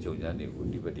ဆိုအဲ့ဒီကြုံချမ်းတွေကို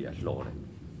ဒီဘက်တည်းကလှော်တယ်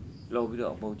လှော်ပြီး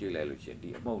တော့အမှုကြိတ်လိုက်လို့ရှင်ဒီ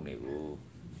အမှုတွေကို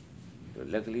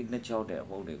လက်ကလေးနှစ်ချောင်းနဲ့အ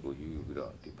မှုတွေကိုယူပြီး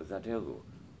တော့ဒီပါဇက်ထဲကို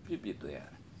ပြစ်သွင်းရ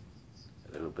တယ်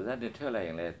အဲ့လိုပါဇက်နဲ့ထည့်လိုက်ရ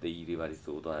င်လည်းတီတွေပါဒီ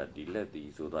စိုးသွားဒီလက်တီ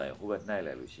စိုးသွားရင်ဟိုဘက်နှိုက်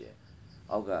လိုက်လို့ရှိရင်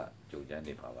အောက်ကကြုံချမ်း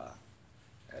နေပါ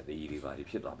တီတွေပါဒီ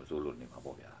ဖြစ်သွားမစိုးလို့နေမှာ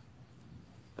ပေါ့ဗျာ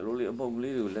ဒါလိုလေအမှုက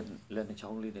လေးတွေကိုလက်နှစ်ချော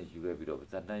င်းလေးနဲ့ယူခဲ့ပြီးတော့ပါ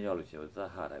ဇက်တန်းရောက်လို့ရှိရင်ပါဇ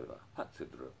က်ဟာတယ်ပြီးတော့ဖတ်စစ်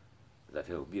သူတို့ပါဇက်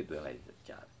ထဲကိုပြစ်သွင်းလိုက်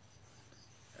ကြတ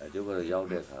ယ်ကျုပ်ကတော့ရောက်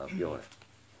တဲ့အခါတော့ပြောတယ်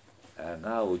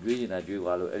ငါ့ကိုကြွေးနေတာကြွေး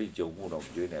သွားလို့အဲ့ဒီကြုံမှုတော့မ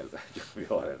ကြွေးနဲ့လို့ကျုပ်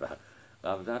ပြောတယ်ဒါ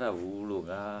ငါမစားတတ်ဘူးလို့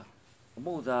ငါအ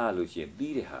မှုစားလို့ရှိရင်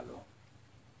တီးတယ်ဟာလို့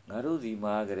ငါတို့စီ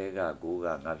မှာကလေးကကိုက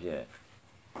ငါဖြင့်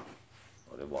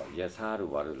ဟိုလေပေါ့ရက်စား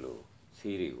တို့ဘာလို့လို့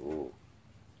ဆေးတွေကို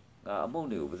ငါအမှု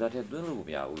တွေကိုပါဇက်ထဲသွင်းလို့မ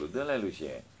ရဘူးလို့သွင်းလိုက်လို့ရှိ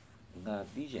ရင်ငါ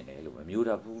တီးကျင်တယ်လို့မမျိုးတ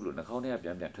တ်ဘူးလို့နှာခေါင်းထဲကပြ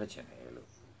န်ထွက်ချင်တယ်လို့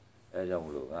အဲကြောင့်မ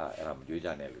လို့ငါအဲ့ဒါမကြွေးကြ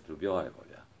နဲ့လို့သူပြောရတယ်ပေါ့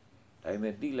ဗျာဒါပေ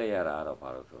မဲ့တီးလိုက်ရတာတော့ဘာ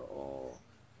လို့ဆိုတော့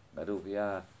ငါတို့ဘု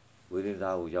ရားဝေဒင်း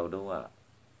သားကိုရောက်တော့က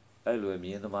အဲ့လိုမြ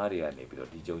င်းသမားတွေကနေပြီးတော့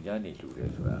ဒီကြုံချမ်းနေလှူတ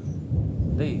ယ်ဆိုတာ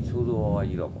သိသိုးဝါး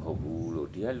ကြီးတော့မဟုတ်ဘူးလို့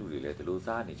ဒီကလူတွေလည်းဒီလို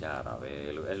စားနေကြရတာပဲ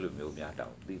လို့အဲ့လိုမျိုးများတော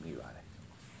င်သိမိပါတယ်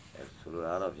အဲဆိုလို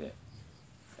တာတော့ဖြင့်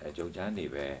ကြုံချမ်းနေ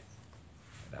ပဲ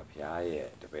ဒါဘုရားရဲ့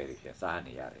တပည့်တွေဖြင့်စား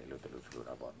နေရတယ်လို့ဒီလိုဆိုလို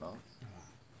တာပေါ့နော်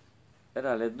အဲ့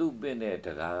ဒါလည်းသူ့ပင့်တဲ့တ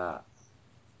ကားက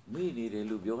မိနေတယ်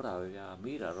လို့ပြောတာပဲဗျာ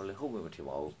မိတာတော့လည်းဟုတ်မှမထင်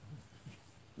ပါဘူး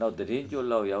နောက်တရင်ကျွတ်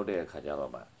လောက်ရောက်တဲ့အခါကျ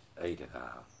တော့မှအဲ့ဒီတ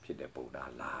ကားဖြစ်တဲ့ပုံ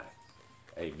သားလာတယ်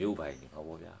အဲ့မြို့ပိုင်းနေပါ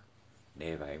ဘောဗျာနေ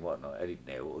ပိုင်းပေါ့နော်အဲ့ဒီ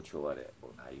နေကိုအချိုးရတဲ့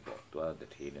ပုံသားကြီးပေါ့သူကတ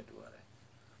ထေးနဲ့တူရတယ်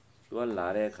သူကလာ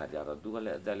တဲ့အခါကျတော့သူကလ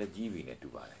ည်းအသက်လည်းကြီးပြီနဲ့တူ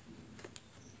ပါတယ်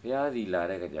ဘုရားစီလာ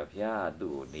တဲ့အခါကျဘုရားက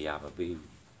သူ့ကိုနေရာမပေး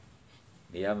ဘူး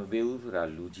နေရာမပေးဘူးဆိုတာ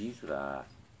လူကြီးဆိုတာ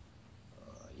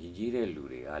ရင်ကြီးတဲ့လူ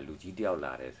တွေကလူကြီးတယောက်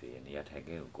လာတယ်ဆိုရင်နေရာထိုင်ခ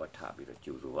င်းကိုကွက်ထားပြီးတော့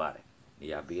ကြိုဆိုရတယ်နေ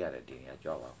ရာပေးရတယ်ဒီနေရာ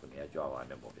ကြွပါခုနေရာကြွပါ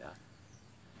နဲ့ပေါ့ဗျာ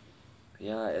ဘု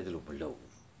ရားအဲ့ဒါလိုမလုပ်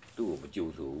ဘူးသူ့ကိုမကြို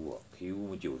ဆိုဘူးပေါ့ခီးဦး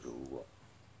မကြိုဆိုဘူးပေါ့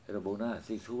အဲ့တော့ဘုံသားက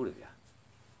စိတ်ဆိုးတယ်ဗျာ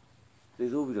စိ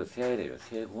တ်ဆိုးပြီးတော့ဆဲတယ်တော့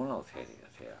10ခွန်းလောက်ဆဲတယ်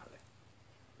ဆဲတာလေ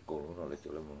အကုန်လုံးတော့လည်း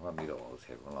ကြိုလည်းမမှတ်မိတော့ဘူး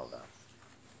10ခွန်းလောက်တာ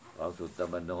ဘာလို့ဆိုတ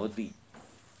မနောတိ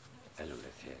အဲ့လို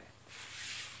လဲဆဲတယ်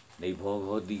နေဘော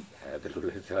ဂောတိအဲ့လို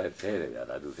လဲဆဲတယ်ဗျာ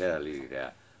ဒါသူဆဲတာလေးတွေက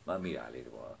မှတ်မိတာလေး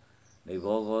တော့နေ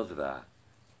ဘောဂောဆိုတာ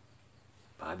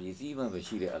ဘာပစ္စည်းမှမ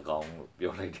ရှိတဲ့အကောင်လို့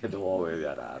ပြောလိုက်တဲ့တော့ပဲ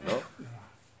ဗျာဒါနော်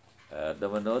တ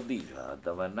မနောတိဆိုတာတ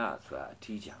မနာဆိုတာအ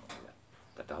ထီးချံဗျာ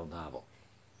တတောင်းသားပေါ့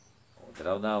တ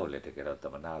တောင်းသားကိုလည်းတကယ်တော့တ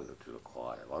မနာလို့သူတို့ခေါ်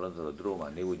ရတယ်ဘာလို့ဆိုတော့သူတို့မှ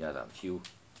နေဝညတာမရှိဘူး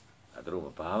သူတို့မှ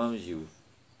ဘာမှမရှိဘူး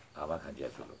ဘာမှခံချ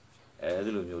က်ဆိုလို့အဲ့ဒီ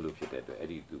လိုမျိုးလို့ဖြစ်တဲ့အတွက်အဲ့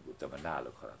ဒီသူကိုတမနာ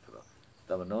လို့ခေါ်တာဆိုတော့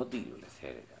တမနောတိလို့လည်းဆဲ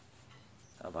တယ်ဗျာ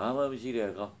ဘာမှမရှိတဲ့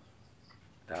ကောင်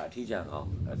ဒါအထီးချံကောင်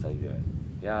အဲ့ဆိုပြဘု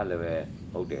ရားလည်းပဲ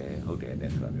ဟုတ်တယ်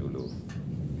တဲ့ဆိုတာမျိုးလို့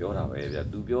ပြောတာပဲဗျာ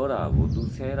သူပြောတာကိုသူ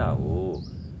ဆဲတာကို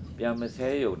ပြန်မဆဲ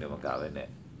ရုံနဲ့မကပဲနဲ့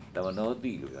တမနော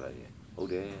တိလို့ပြောလိုက်ရင်ဟုတ်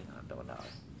တယ်ငါတမနာ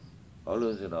ဘာ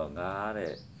လို့ဆိုတော့ငါ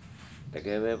တဲ့တက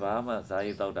ယ်ပဲဘာမှစား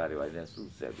ရေးတောက်တာတွေပါလဲစု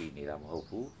ဆက်ပြီးနေတာမဟုတ်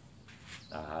ဘူး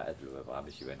ငါဟာအဲ့လိုပဲဘာမှမ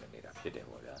ရှိပဲနေတာဖြစ်တယ်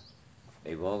ပေါ့ဗျာ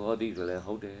နေဘောဂောတိဆိုလဲ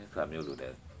ဟုတ်တယ်ဆိုတာမျိုးလို့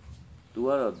တဲ့သူက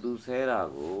တော့သူဆဲတာ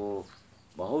ကို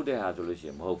မဟုတ်တဲ့ဟာဆိုလို့ရှိ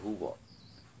ရင်မဟုတ်ဘူးပေါ့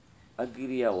အကိ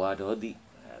ရိယဝါဒောတိ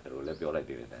အဲ့ဒါလိုလည်းပြောလိုက်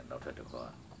တယ်နောက်ထပ်တစ်ခေါ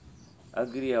က်အ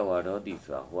ကိရိယဝါဒောတိ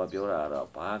ဆိုတာဟိုကပြောတာကတော့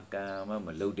ဘာကံမှမ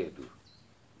လုပ်တဲ့သူ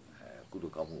ကုသို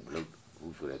လ်ကောင်းမှုမလုပ်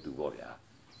ဘူးဆိုတဲ့သူပေါ့ဗျာ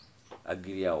အ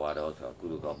ကိရိယဝါဒောဆိုတာကု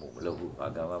သိုလ်ကောင်းမှုမလုပ်ဘူးဘာ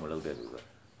ကံမှမလုပ်တဲ့သူဆို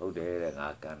ဟုတ်တယ်တဲ့ငါ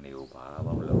ကံတွေကိုဘာ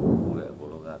မှမလုပ်ဘူးတဲ့အကု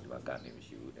န်လုံးကဒီမှာကံနေမ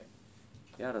ရှိဘူးတဲ့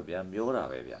ကျတော့ဗျာပြောတာ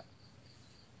ပဲဗျာ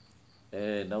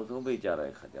နောက်ဆုံးပိတ်ကြတဲ့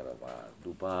အခါကျတော့ဘာ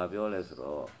သူဘာပြောလဲဆို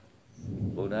တော့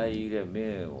ဘုရားကြီးတဲ့မ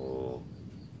င်း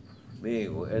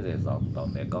ကိုအဲ့ဒါဆောင်တော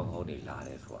င်းတဲ့ကောင်းကောင်းနေလာတ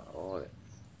ယ်ဆိုတော့တဲ့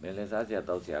မင်းလည်းစားစရာ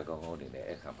တောက်စရာကောင်းကောင်းနေနဲ့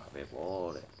အခါမှာပဲ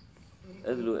ပေါ့တဲ့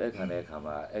အဲ့ဒီလိုအခါတဲ့အခါ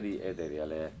မှာအဲ့ဒီဧည့်သည်တွေက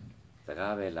လည်းစ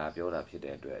ကားပဲလာပြောတာဖြစ်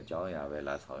တဲ့အတွက်အကြောင်းအရာပဲ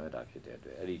လာဆောင်ရွက်တာဖြစ်တဲ့အတွ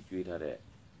က်အဲ့ဒီကြွေးထားတဲ့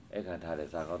အခါထားတဲ့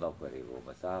စားကောင်းတော့ဖွဲ့တွေကိုမ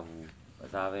စားဘူးမ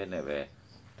စားဘဲနဲ့ပဲ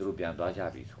သူတို့ပြန်သွားကြ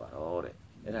ပြီဆိုတော့တဲ့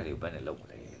အဲ့ဒါတွေကိုဘယ်နဲ့လုပ်မ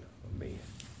လဲလို့မေးတ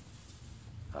ယ်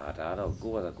ဟာဒါတော့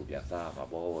ကိုယ့်ဘာသာကိုပြန်စားမှာ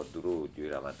ပေါ့သူတို့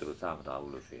ကြွေးတာမှသူတို့စားမသား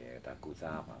ဘူးလို့ဆိုရင်ဒါကို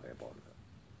စားမှာပဲပေါ့လို့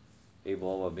အေး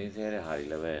ဘောမင်းဆဲတဲ့ဟာတွေ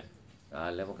လည်းပဲငါ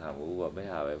လည်းမခံဘူးပေါ့မင်း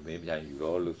ဟာပဲမင်းပြန်ယူ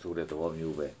တော့လို့ဆိုတဲ့သဘော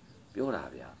မျိုးပဲပြောတာ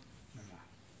ဗျာ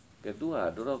ကဲသူက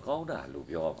တော်တော်ကောင်းတာလို့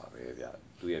ပြောပါပဲဗျာ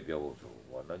သူရဲ့ပြောဖို့ဆို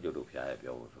ပေါ့နော်ကျုပ်တို့ဖျားရဲ့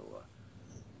ပြောဖို့ဆိုပါ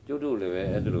ကျုပ်တို့လည်းပဲ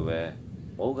အဲ့လိုပဲ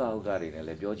မောဂတွေနဲ့လ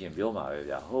ည်းပြောချင်းပြောမှာပဲ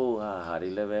ဗျာဟိုဟာတွေ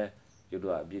လည်းပဲကျုပ်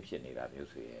တို့ကအပြစ်ဖြစ်နေတာမျိုး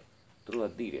ဆိုရင်သူတို့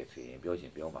ကသိတယ်ဆိုရင်ပြောချ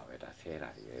င်းပြောမှာပဲဒါဆဲတာ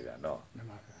တွေပဲဗျာနော်မှန်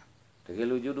ပါဗျာတ ကယ်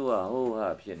လို့ကျုပ်တို့ကဟိုးဟာ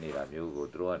ဖြစ်နေတာမျိုးကို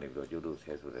သူတို့ကနေပြီးတော့ကျုပ်တို့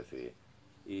ဆဲဆိုတယ်ဆိုရင်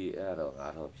အေးအဲ့တော့ငါ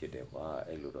တော့ဖြစ်တယ်ကွာ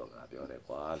အဲ့လိုတော့ငါပြောတယ်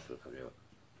ကွာဆိုတော့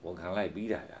ဝန်ခံလိုက်ပြီး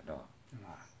တာနော်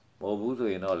မဟုတ်ဘူးဆို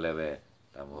ရင်တော့လည်းပဲ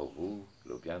ဒါမဟုတ်ဘူး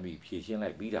လို့ပြန်ပြီးဖြေရှင်း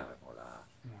လိုက်ပြီးတာပဲဟုတ်လား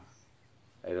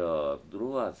အဲ့တော့သူ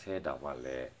တို့ကဆဲတောင်မှလ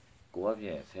ည်းကိုကပြ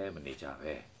င်ဆဲမနေကြ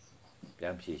ပဲပြ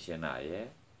န်ဖြေရှင်းတာရဲ့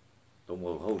တော့မ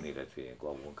ဟုတ်နေတယ်ဆိုရင်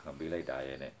ကိုကဝန်ခံပေးလိုက်တာ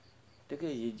ရဲ့နဲ့တက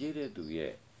ယ်ရည်ကြီးတဲ့သူ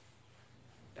ရဲ့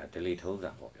ဒါဒလိထုံး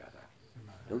တာပေါ့ဗျာဒါ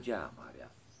လောက်ကြရမှာဗျ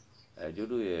ကျုပ်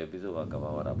တို့ရဲ့ပြစ္ဆုတ်ကမ္ဘာ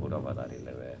ဝါဒဗုဒ္ဓဘာသာတွေလ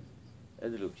ည်းပဲအဲ့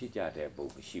ဒီလိုဖြစ်ကြတဲ့ပုံ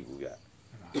မရှိဘူးဗျ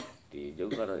ဒီကျု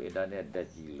ပ်ကတော့အင်တာနက်တက်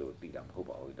ကြည့်လို့သိတာမဟုတ်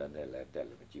ပါဘူးအင်တာနက်လည်းတက်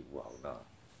လို့မကြည့်ဘူးအောင်နော်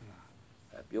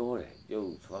ပြောတယ်ကျု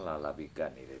ပ်ဆွမ်းလာပြီးက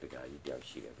တ်နေတဲ့တခါကြီးတယောက်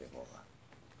ရှိတယ်ပြင်ပေါ်မှာ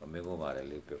မင်းကမှလည်း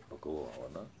လေပကိုးအော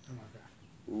င်နော်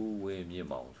ဦးဝင်းမြင့်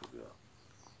မောင်ဆိုပြီးတော့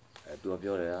သူက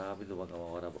ပြောတယ်ပြစ္ဆုတ်ကမ္ဘာ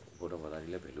ဝါဒဗုဒ္ဓဘာသာတွေ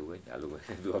လည်းဘယ်လိုပဲညာလိုပဲ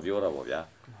သူကပြောတာပေါ့ဗျာ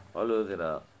ဘာလို့လဲဆို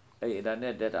တော့အဲ့အင်တာန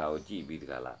က်တက်တာကိုကြည့်ပြီးတ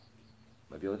ခါလား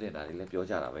မပြောတင်တာတွေလည်းပြော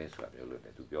ကြတာပဲဆိုတာမျိုးလို့လ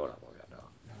ည်းသူပြောတာပေါ့ဗျာနော်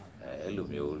အဲ့လို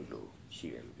မျိုးလို့ရှိ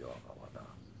တယ်လို့ပြောမှာပေါ့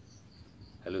နော်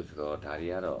အဲ့လိုဆိုတော့ဒါတွေ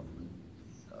ကတော့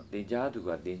တင် जा သူက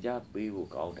တင် जा ပေးဖို့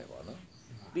ကောင်းတယ်ပေါ့နော်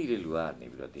သိတဲ့လူကနေ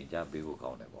ပြီးတော့တင် जा ပေးဖို့ကော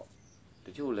င်းတယ်ပေါ့တ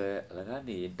ချို့လည်းအလကား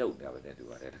နေရင်တုတ်တယ်ပဲတဲ့သူ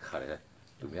ကလည်းတခါလေ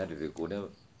သူများတွေကိုနဲ့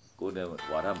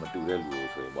ဝါဒမတူတဲ့လူကို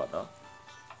ဆိုရင်ပေါ့နော်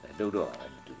တုတ်တော့လ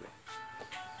ည်းမတူပဲ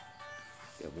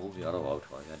ဒီမိုးပြောတော့ဘာလို့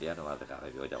ထောင်ကြတရားတော်စကားပဲ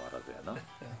ပြောကြပါတော့ဆိုရနော်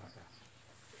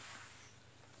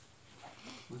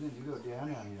ဦးစင်းဒီလိုတရား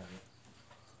နာနေတာလေ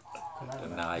ခ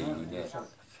ဏနာရီနဲ့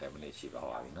7မိနစ်ရှိပါ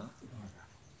ပြီနော်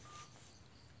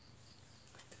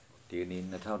ဒီနေ့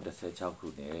2016ခု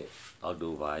နှစ်အောက်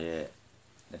တိုဘာရဲ့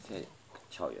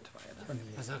26ရက်ထပါရဲ့နော်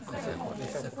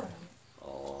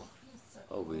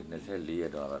ဟုတ်ပြီ24ရ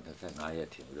က်တော့25ရက်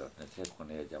ထင်ပြီးတော့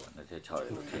29ရက်ကြာပါ26ရ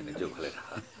က်လို့ထင်နေကြုတ်ခလိုက်တာ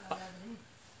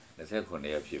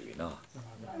29ရက်ဖြစ်ပြီနော်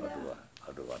အော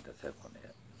က်တိုဘာ29ရ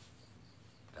က်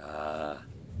ဒါ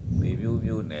မေ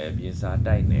မျိုးနယ်ပြင်စာ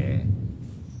တိုက်နယ်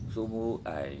စိုးမိုး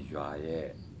အိုင်ရွာရဲ့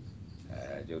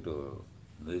ကျုပ်တို့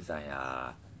ငွေဆိုင်ရာ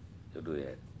ကျုပ်တို့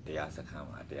ရဲ့တရားစခန်း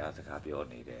မှာတရားစကားပြော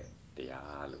နေတဲ့တ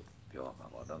ရားလို့ပြောမှာ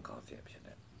ပေါ့တော့ကောင်းစီဖြစ်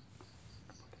နေ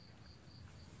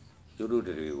ကျုပ်တို့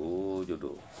တွေကိုကျုပ်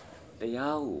တို့တ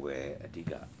ရားကိုပဲအဓိ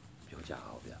ကပြောကြ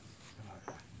အောင်ဗျ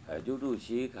ကျုပ်တို့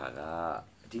ရှေးခါက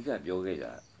အဓိကပြောခဲ့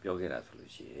တာဆို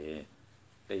လို့ရှိရင်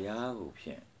တရားကိုဖြ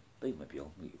င့်သိမပြော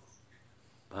မိဘူး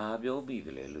ဘာပြောမိတ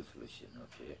ယ်လဲလို့ဆိုလို့ရှိရင်တော့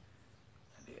ဖြစ်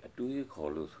ဒီအတွေး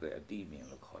ခေါ်လို့ဆိုတဲ့အတိအမြင်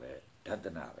လို့ခေါ်တဲ့ဒသ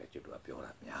နာပဲကျုပ်တို့ကပြော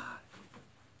တာများတယ်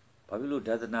ဘာဖြစ်လို့ဒ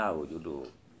သနာကိုကျုပ်တို့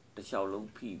တစ်လျှောက်လုံး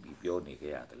ဖိပြီးပြောနေကြ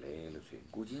ရတယ်လဲလို့ဆိုရင်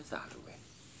ကိုချင်းစာလို့ပဲ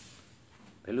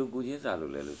ဘယ်လိုကိုချင်းစာ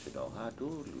လို့လဲလို့ဆိုတော့ဟာ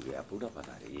တို့လူတွေကဗုဒ္ဓဘာ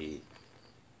သာတွေ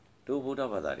တို့ဗုဒ္ဓ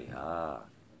ဘာသာတွေဟာ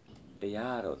တ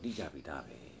ရားကတော့သိကြပြီးသား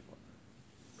ပဲပေါ့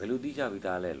ဘယ်လိုသိကြပြီး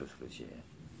သားလဲလို့ဆိုလို့ရှိရင်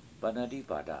ပါဏာတိ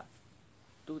ပါဒ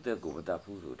သူ့တဲ့ကိုမတတ်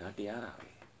ဘူးဆိုဒါတရားတာပဲ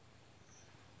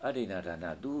အဒိဏဒါန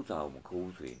သူ့ဥစ္စာကိုမခိုး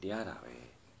ဘူးဆိုရင်တရားတာပဲ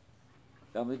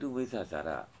ကာမိတုဝိသဇာရ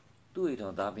သူ့အိမ်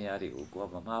တော်သားမယားတွေကိုကိုယ်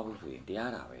မမှားဘူးဆိုရင်တ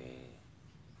ရားတာပဲ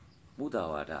မုဒ္ဒ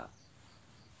ဝါဒ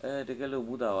တကယ်လို့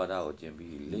မုဒ္ဒဝါဒကိုကျင့်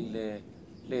ပြီးလိမ့်လဲ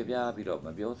လှည့်ပြားပြီးတော့မ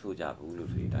ပြောဆိုကြဘူး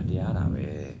လို့ဆိုရင်ဒါတရားတာပဲ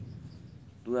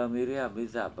သူအမေရိကမိ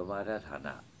စ္ဆပမာဒဌာန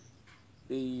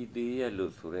တေးရဲ့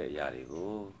လို့ဆိုတဲ့အရာတွေ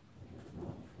ကို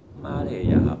မှားတဲ့အ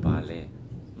ရာဟာဘာလဲ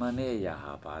မှန်တဲ့အရာ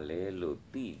ဟာဘာလဲလို့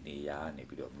သိနေရနေ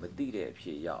ပြီးတော့မသိတဲ့အဖြ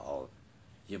စ်ရောက်အောင်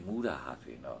ရမှုတာဟာ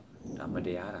ဆိုရင်တော့ဒါမတ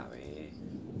ရားတာပဲ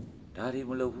ဒါတွေ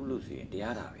မလုပ်ဘူးလို့ဆိုရင်တ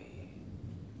ရားတာပဲ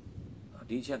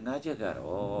ဒီချက်၅ချက်က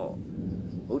တော့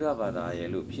ဗုဒ္ဓဘာသာရဲ့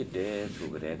လို့ဖြစ်တယ်ဆို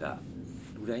ကြတဲ့က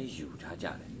လူတိုင်းယူထားကြ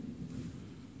တယ်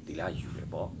ဒီလားယူတယ်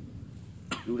ပေါ့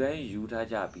လူတိုင်းယူထား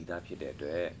ကြပြီးသားဖြစ်တဲ့အတွ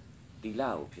က်ဒီ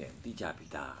လားကိုဖြင့်သိကြ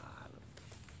ပြီးသားလို့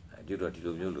ဒီတော့ဒီ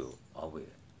လိုမျိုးလို့အောက်ဝေး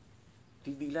တ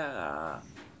ယ်ဒီလားက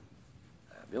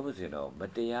ပြောမစင်တော့မ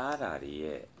တရားတာတွေ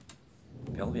ရဲ့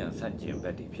ပြောင်းပြန်ဆန့်ကျင်ဘ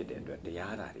က်တွေဖြစ်တဲ့အတွက်တ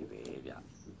ရားတာတွေပဲဗျ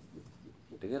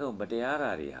တကယ်တော့မတရား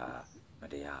တာတွေဟာမ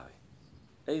တရားပဲ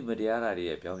အဲ့မတရားတာတွေ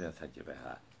ရဲ့ပြောင်းပြန်ဆန့်ကျင်ဘက်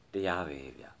ဟာတရားပဲ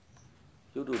ဗျ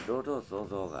ကျုပ်တို့တော်စော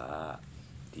စောက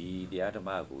ဒီတရားဓမ္မ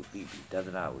ကိုသိပြီးတသ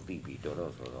နာကိုသိပြီးတော်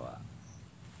စောစောက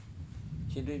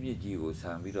ရှင်သွေးမြစ်ကြီးကို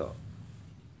ဆံပြီးတော့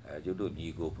ကျုပ်တို့ညီ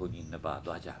ကိုဘုန်းကြီးနှစ်ပါး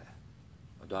သွားကြတယ်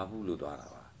မသွားဘူးလို့သွားတာ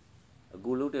ပါအ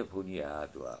ကူလို့တဲ့ဘုန်းကြီးက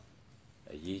သူက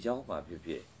ရေချောင်းမှာဖြစ်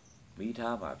ဖြစ်မိ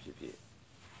သားမှာဖြစ်ဖြစ်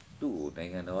သူ့ကိုနို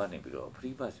င်ငံတော်ကနေပြီးတော့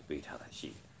free pass ပေးထားတာရှိ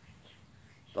တယ်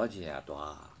။သွားခြင်းရ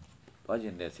သွားခြ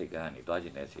င်းတဲ့စိတ်ကနေသွားခြ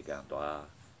င်းတဲ့စိတ်က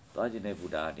သွားခြင်းတဲ့ဘု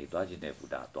ရားကနေသွားခြင်းတဲ့ဘု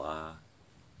ရားသွား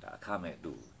ဒါအခမဲ့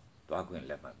သူသွားခွင့်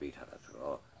လက်မှတ်ပေးထားတာဆို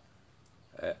တော့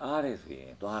အားရဆိုရ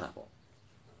င်သွားတာပေါ့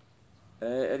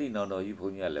အဲ့ဒီနောင်တော်ကြီးဘု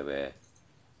န်းကြီးကလည်းပဲ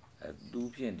သူ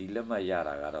ဖြင့်ဒီလက်မှတ်ရ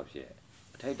တာကတော့ဖြင့်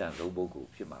အထိုက်တန်ဆုံးပုဂ္ဂိုလ်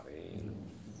ဖြစ်မှာပဲလို့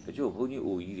တ ချို့ဘုန်းကြီး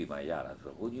အိုကြီးတွေမှာရတာဆို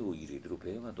တော့ဘုန်းကြီးအိုကြီးတွေသူတို့ဘ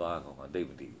ယ်မှသွားအောင်မသိ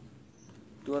မသိဘူး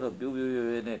သူကတော့ပြိုးပြိုး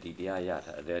ရွယ်နဲ့ဒီတရားရ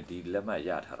ထားတယ်ဒီလက်မှတ်ရ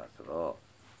ထားတာဆိုတော့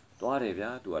သွားတယ်ဗျာ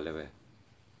သူကလည်းပဲ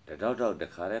တောက်တ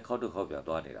ခါတည်းခောက်တော့ခောက်ပြန်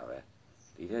သွားနေတာပဲ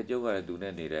ဒီထဲကျုပ်ကလည်းသူ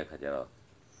နဲ့နေတဲ့အခါကျတော့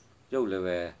ကျုပ်လည်း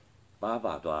ပဲ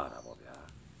ပါသွားရတာပေါ့ဗျာ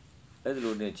အဲ့ဒီ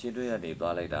လိုနဲ့ချင်းတွင်းကနေ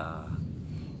သွားလိုက်တာ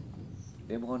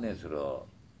ဒီမောနဲ့ဆိုတော့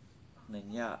နှစ်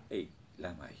ညအိတ်လ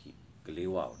မ်းမရှိကလေး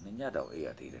ဝအောင်နှစ်ညတော့အိတ်ရ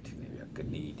သေးတယ်ထင်တယ်ဗျာက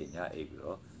နီတညအိတ်ပြီး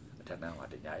တော့အထက်နှမ်းမှာ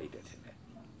တညအိတ်တယ်ထင်တယ်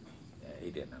အိ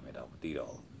တ်တဲ့နာမည်တော့မသိ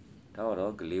တော့ဘူးဒါ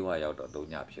တော့ကလေးဝရောက်တော့၃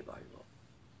ညဖြစ်သွားပြီပေါ့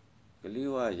ကလေး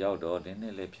ဝရောက်တော့နည်းန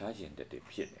ည်းလေးဖျားရှင်တက်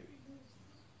ဖြစ်နေပြီ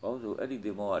ဘာလို့ဆိုအဲ့ဒီ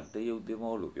ဒီမောကတရုတ်ဒီ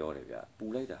မောလို့ပြောတယ်ဗျာပူ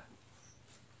လိုက်တာ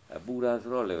ပူတာ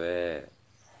ဆိုတော့လည်းပဲ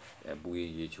ပူ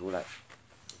ရေချိုးလိုက်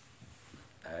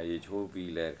ရေချိုး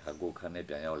ပြီးလဲကိုခန်းနဲ့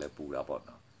ပြန်ရောက်လဲပူတာပေါ့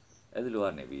နော်အဲ့ဒီလိုက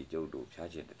နေပြီးကျုပ်တို့ဖျား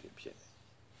ရှင်တက်ဖြစ်တယ်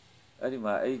အဲ့ဒီ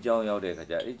မှာအဲ့เจ้าရောက်တဲ့ခါ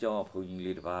ကျအဲ့เจ้าကဘုန်းကြီး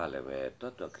လေးတစ်ပါးလည်းပဲတွ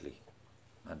တ်ကလေး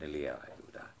မန္တလေးရလူ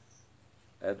တာ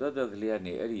တွတ်ကလေးက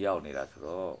နေအဲ့ဒီရောက်နေတာဆို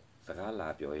တော့စကားလာ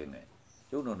ပြောရင်းနဲ့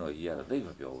ကျုပ်တော်ကြီးကတော့သိမ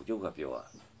ပြောဘူးကျုပ်ကပြောတာ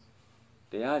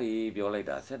တရားကြီးပြောလိုက်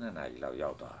တာ12နာရီလောက်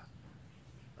ရောက်သွား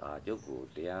ကျုပ်ကို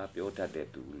တရားပြောတတ်တဲ့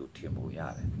သူလို့ထင်ပုံရ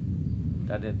တယ်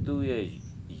ဒါနဲ့သူ့ရဲ့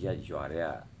ရွာ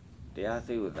တဲ့တရား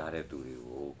စိတ်ဝင်စားတဲ့သူတွေ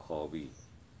ကိုခေါ်ပြီး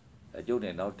ကျုပ်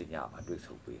နဲ့နောက်တညမှာတွေ့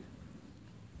ဆုံပေးတယ်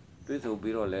တွေ့ဆုံ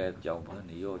ပြီးတော့လဲကြောင်ဖန်း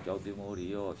တွေရောကြောင်တင်မိုးတွေ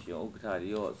ရောရှင်ဥက္ကဋ္ဌတွေ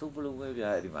ရောအစုပ်ပလုံးပဲဗျာ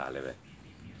အဲ့ဒီမှာလည်းပဲ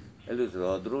အဲ့လိုဆို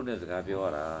တော့သူတို့နဲ့စကားပြောရ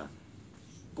တာ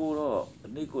ကိုတော့အ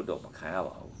နည်းကိုတော့မခံရ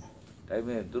ပါဘူးဒါပေ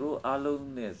မဲ့သူတို့အားလုံး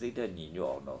နဲ့စိတ်သက်ညီညွ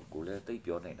တ်အောင်တော့ကိုလည်းသိ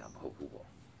ပြောနိုင်တာမဟုတ်ဘူးပေါ့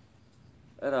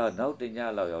အဲ့ဒါနောက်တည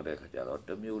လောက်ရောက်တဲ့ခါကျတော့တ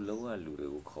စ်မျိုးလုံးကလူတွေ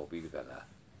ကိုခေါ်ပြီးကြတာ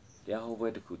တရားဟောပွဲ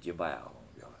တစ်ခုကျင်းပရအောင်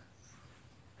ပြောတ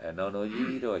ယ်နော်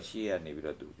ကြီးတော့ရှေ့ကနေပြီး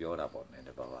တော့သူပြောတာပေါ့နဲ့တ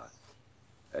ပတ်ပါ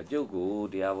ကျုပ်ကို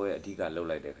တရားပွဲအဓိကလှုပ်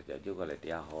လိုက်တဲ့ခါကျကျုပ်ကလည်းတ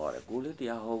ရားဟောရတယ်ကိုလည်းတ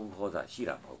ရားဟောဘူးဟောတာရှိ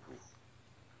တာမဟုတ်ဘူး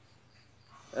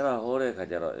အဲ့ဒါဟောတဲ့ခါ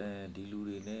ကျတော့ဒီလူ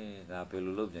တွေနဲ့ငါဘယ်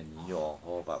လိုလုပ်ပြန်ညီညွတ်အောင်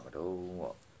ဟောပါမတော့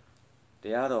ပေါ့တ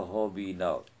ရားတော်ဟောပြီး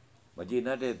နောက်မကျေန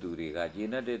ပ်တဲ့သူတွေကကျေ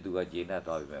နပ်တဲ့သူကကျေနပ်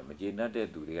သွားပြီမကျေနပ်တဲ့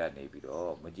သူတွေကနေပြီး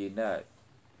တော့မကျေနပ်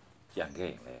ကြံ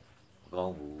ခဲ့ရင်လည်းမကော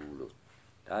င်းဘူးလို့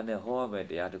ဒါနဲ့ဟောရမယ့်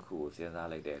တရားတစ်ခုကိုစဉ်းစား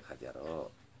လိုက်တဲ့အခါကျတော့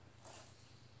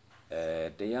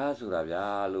တရားဆိုတာဗျာ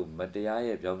လို့မတရား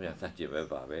ရဲ့ပြောင်းပြန်စัจကျင်ပဲ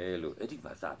ပါပဲလို့အဲ့ဒီ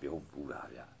မှာစပြောပူတာ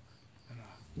ဗျာ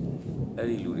အဲ့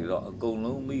ဒီလူတွေတော့အကုန်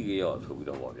လုံးမိကြရောဆိုပြီး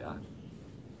တော့ပေါ့ဗျာ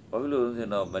ဘာဖြစ်လို့လဲဆို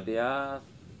တော့မတရား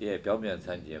ရဲ့ပြောင်းပြန်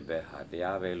စัจကျင်ပဲဟာတ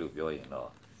ရားပဲလို့ပြောရင်တော့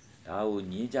ဒါကို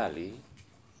ညင်းကြလေ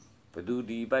ဘသူ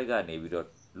ဒီပိုက်ကနေပြီးတော့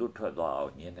လွတ်ထွက်သွားအော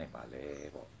င်ညင်းနိုင်ပါလေ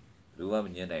ပေါ့လူကမ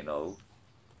ညင်းနိုင်တော့ဘူး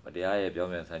မတရားရဲ့ပြော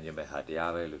င်းပြန်စัจကျင်ပဲဟာတ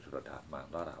ရားပဲလို့ဆိုတော့ဒါမှန်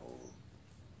သွားတာဟုတ်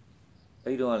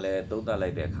အဲ့တော့လည်းသုံးသပ်လို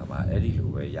က်တဲ့အခါမှာအဲ့ဒီလို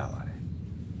ပဲရပါတယ်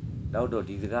နောက်တော့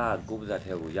ဒီစကားကိုယ်ပါဇက်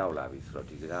ထဲကိုရောက်လာပြီဆိုတော့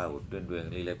ဒီစကားကိုတွင်က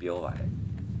လေးလည်းပြောပါတယ်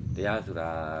တရားဆိုတာ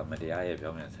မတရားရဲ့ပြော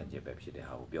င်းပြန်ဆန့်ကျင်ပဲဖြစ်တဲ့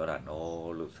ဟာကိုပြောတာ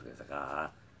နော်လို့ဆိုတဲ့စကား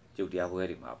ကျုပ်တရားပွဲ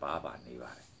တွေမှာပါနေပါ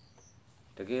တယ်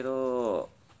တကယ်တော့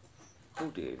ဟု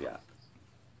တ်တယ်ဗျ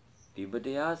ဒီမတ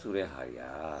ရားဆိုတဲ့ဟာတွေက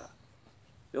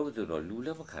ပြောလို့ဆိုတော့လူလ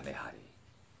က်မခံတဲ့ဟာတွေ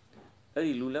အဲ့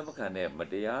ဒီလူလက်မခံတဲ့မ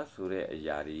တရားဆိုတဲ့အ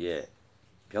ရာတွေရဲ့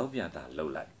ပြောင်းပြန်တာလှု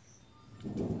ပ်လိုက်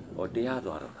ဟောတရား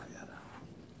သွားတော့တာဗျာ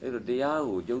အဲ့တော့တရား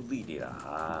ကိုကျုပ်သိနေတာ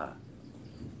ဟာ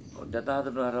ဟောတသ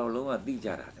နာတော်လုံးကသိကြ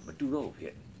တာမတူတော့ဘူးဖြ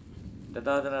စ်တသ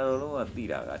နာတော်လုံးကသိ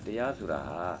တာကတရားဆိုတာ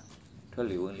ဟာထွက်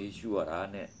လေဝင်လေရှုရတာ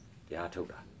နဲ့တရားထုတ်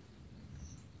တာ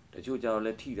တချို့ကြတော့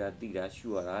လဲထိတာသိတာရှု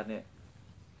ရတာနဲ့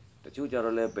တချို့ကြ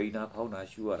တော့လဲဗိညာဖောင်းတာ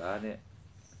ရှုရတာနဲ့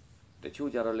တချို့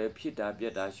ကြတော့လဲဖြစ်တာပြ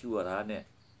က်တာရှုရတာနဲ့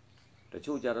တ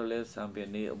ချို့ကြတော့လဲစံပင်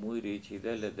နေအမွှေးတွေခြေသ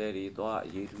က်လက်သက်တွေသွားအ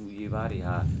ရေးထူရေးပါးတွေ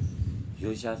ဟာ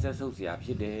ရိုရှာဆက်ဆုပ်เสียဖြ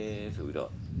စ်တယ်ဆိုပြီး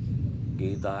တော့ဂေ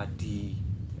တာဒီ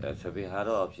ဆဘေဟာ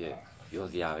တော့ဖြစ်ရော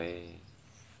စရာပဲ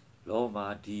လောမာ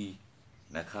ဒီ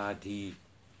နခါဒီ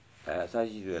အစ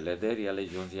ရှိတွေလက်သေးတွေကလ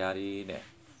ည်းယွန်စရာတွေနဲ့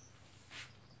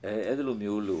အဲ့ဒီလို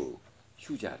မျိုးလို့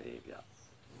ရှုကြတယ်ဗျ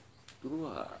သူတို့က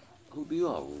ဟုတ်သေး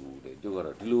ပါဘူးတဲ့ကျုပ်က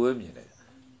တော့ဒီလိုပဲမြင်တယ်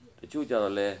တချို့ကြ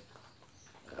တော့လဲ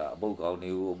အပုတ်ကောင်းနေ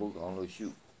ဘူးအပုတ်ကောင်းလို့ရှု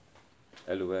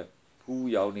အဲ့လိုပဲဖူး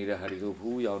ရောင်နေတဲ့ဟာတွေဆို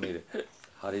ဖူးရောင်နေတဲ့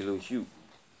ဟာတွေလို့ရှု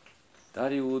ဒါ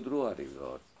တွေကိုသူတို့ကတွေ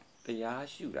တော့တရား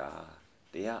ရှုတာ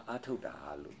တရားအားထုတ်တာ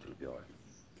လို့သူပြောတယ်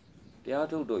တရား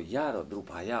ထုတ်တော့ရတော့သူတို့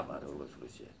ဘာရမှာတော့လို့ဆို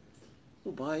လို့ရှိရင်သူ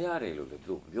ဘာရတယ်လို့လည်းသူ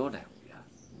တို့မပြောနိုင်ဘူးဗျာ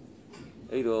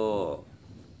အဲ့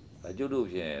တော့ကျုပ်တို့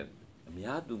ဖြင့်အ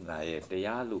များသူငါရဲ့တ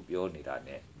ရားလို့ပြောနေတာ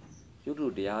နဲ့ကျုပ်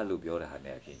တို့တရားလို့ပြောတာဟာ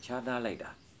နဲ့အဖြစ်ခြားနားလိုက်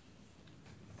တာ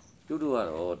ကျုပ်တို့က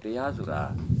တော့တရားဆိုတာ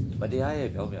မတရားရဲ့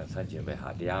ပြောင်းပြန်ဆန့်ကျင်ပဲဟာ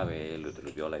တရားပဲလို့သူ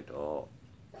တို့ပြောလိုက်တော့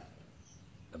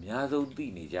အများဆုံးသိ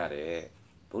နေကြတဲ့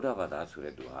ဗုဒ္ဓဘာသာဆို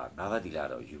တဲ့သူဟာငါးပါးသီလ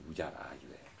တော့ယူဘူးကြတာ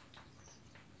ကြီးပဲ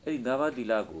အဲ့ဒီငါးပါးသီ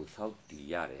လကိုစောင့်တည်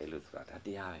ရတယ်လို့ဆိုတာဒါတ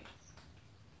ရားပဲ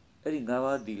အဲ့ဒီ9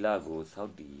ပါးသီလကိုစော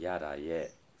င့်တည်ရတာရဲ့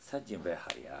စัจကျင်ဘက်ဟာ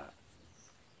တွေ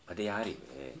ကတရားတွေ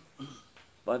ပဲ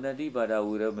ပါဏာတိပါဒ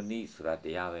ဝေရမဏိဆိုတာတ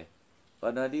ရားပဲပါ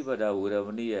ဏာတိပါဒဝေရမ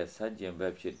ဏိရဲ့စัจကျင်ဘ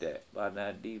က်ဖြစ်တဲ့ပါဏာ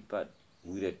တိပတ်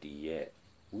ဝိရတိရဲ့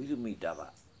ဝိရမိတပါ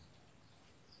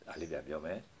ဒါလေးပြောမ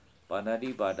ယ်ပါဏာတိ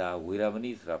ပါဒဝေရမ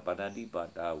ဏိဆိုတာပါဏာတိပါ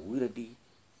ဒဝိရတိ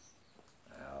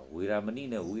ဝေရမဏိ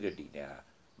နဲ့ဝိရတိနဲ့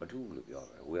မထူးဘူးလို့ပြော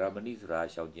တယ်ဝေရမဏိဆိုတာ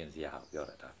ရှောင်ကျင်စရာပြော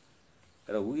တာ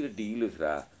အဲ့တော့ဝိရတိလို့ဆို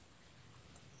တာ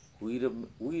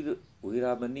ဝိရ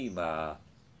မဏိမှာ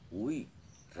ဝိ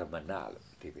ရမဏလို့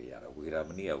ဒီပြရတော့ဝိရမ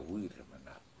ဏိကဝိရမဏ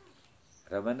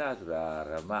ရမဏဆိုတာ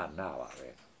ရမနာပါပဲ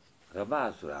ရမ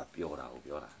ဆိုတာပြောတာကို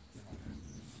ပြောတာ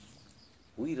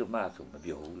ဝိရမဆိုမ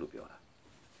ပြောဘူးလို့ပြောတာ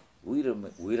ဝိ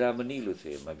ရမဏိလို့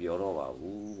ဆိုရင်မပြောတော့ပါ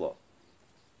ဘူးပေါ့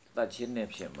တတ်ချင်းနဲ့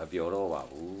ဖြင့်မပြောတော့ပါ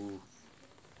ဘူး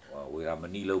ဝေရမ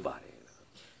ဏိလို့ပါတယ်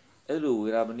အဲ့လိုဝေ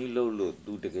ရမဏိလို့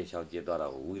သူတကယ်ရှောင်ကျဉ်သွားတာ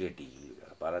ကိုဝိရတိလို့ပြော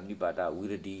တာပါရဏိပါဒဝိ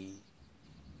ရတိ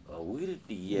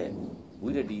ရဲ့ဝိ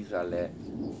ရတိဆိုတာလဲ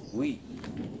ဝိ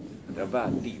ရဘ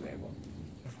တိပဲပေါ့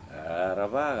ရ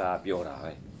ဘကပြောတာ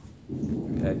ပဲ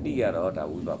တိကတော့ဒါ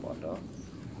ဝိပပေါ့နော်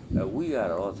ဝိက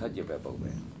တော့စัจ jin ပဲပုံ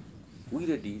ပဲဝိ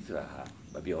ရတိဆိုတာဟာ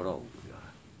မပြောတော့ဘူးလို့ပြော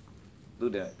တာသူ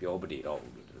တည်းပြောပတိတော့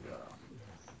ဘူးလို့ပြောတာ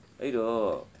အဲ့တော့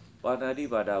ပါဏာတိ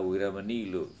ပါဒဝေရမဏိ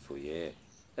လို့ဆိုရဲ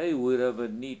အဲ့ဝေရမ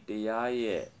ဏိတရား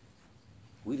ရဲ့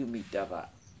ဝိရမိတပ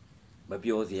မ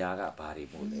ပြောစရာကဘာတွေ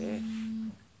မို့လဲ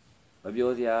မ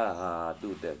ပြောစရာဟာ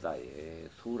သူ့တက်သားရဲ့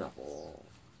ဆိုးတာပေါ့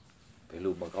ဘယ်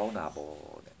လိုမကောင်းတာ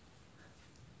ပေါ့တဲ့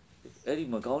အဲ့ဒီ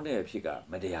မကောင်းတဲ့အဖြစ်က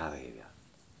မတရားပဲဗျ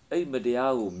အဲ့မတ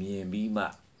ရားကိုမြင်ပြီးမှ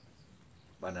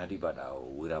ပါဏာတိပါဒကို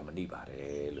ဝေရမဏိပါတ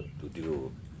ယ်လို့သူဒီလို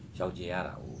ရှောက်ကျင်ရ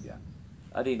တာဟုတ်ဗျ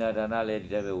အဋ္ဌိနာဒါနလည်းဒီ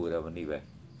တဲ့ပဲဝေရမဏိပဲ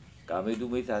ကာမေတု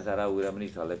မိစ္ဆာစာရဝေရမဏိ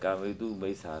ဆိုလဲကာမေတုမိ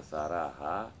စ္ဆာစာရ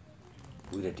ဟာ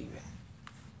ဝိရတိပဲ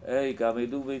အဲ့ဒီကာမေ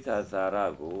တုမိစ္ဆာစာရ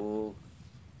ကို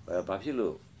ဘာဖြစ်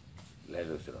လို့လဲ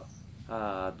လို့ဆိုတော့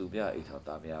သူပြအိတ်ထောင်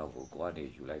သားများကိုကိုကနေ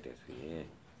ယူလိုက်တယ်ဆိုရင်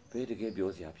ဘယ်တကယ်ပြော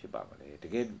စရာဖြစ်ပါမလဲတ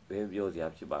ကယ်ဘယ်ပြောစရာ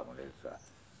ဖြစ်ပါမလဲဆိုတာ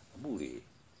အမှုတွေ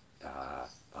ဒါ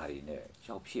ဘာတွေနဲ့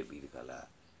ရှောက်ဖြစ်ပြီးတကလား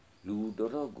လူ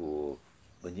တော်တော်ကို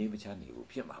မငြိမ်းမချမ်းနေဘူး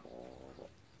ဖြစ်မှာပေါ့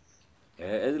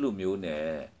အဲ့ဒီလိုမျိုးနဲ့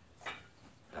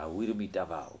ဒါဝိရမိတပ္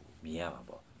ပကိုမြင်ရမှာ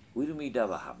ပေါ့ဝိရမိတပ္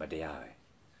ပဟာမတရားပဲ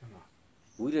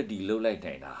ဝိရတိလှုပ်လိုက်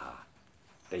နိုင်တာဟာ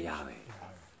တရားပဲ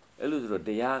အဲ့လိုဆိုတော့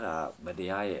တရားကမတ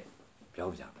ရားရဲ့ပြော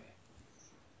င်းပြန်ပဲ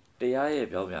တရားရဲ့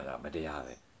ပြောင်းပြန်ကမတရား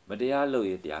ပဲမတရားလုပ်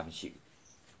ရင်တရားမရှိ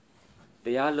ဘူးတ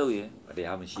ရားလုပ်ရင်မတ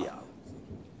ရားမရှိရ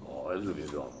ဘူးအဲ့လို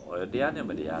ပြောတရားနဲ့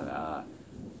မတရားက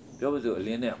ပြောမစို့အလ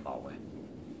င်းနဲ့အပေါင်းပဲ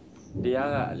တရား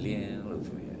ကအလင်းလို့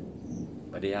ဆိုရင်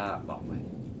မတရားကအပေါင်းပဲ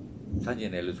စัจ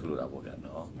jin တယ်လို့ဆိုလိုတာပေါ့ဗျာ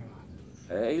နော်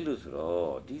အဲ့လိုဆို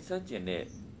တော့ဒီစัจ jin တဲ့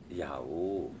အရာ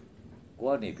ကို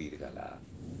ကိုကနေပြီးတကလား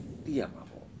သိရမှာ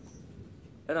ပေါ့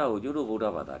အဲ့ဒါကိုကျိုးတို့ဗုဒ္ဓ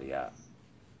ဘာသာတွေက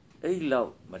အဲ့လော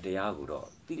က်မတရားကိုတော့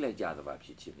သိလိုက်ကြသဘာဖြ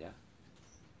စ်ချင်းဗျာ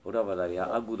ဗုဒ္ဓဘာသာတွေက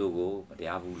အကုသိုလ်ကိုမတ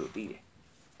ရားဘူးလို့သိတယ်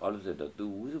ဘာလို့ဆိုတော့ तू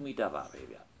ဝိရမိတပါပဲ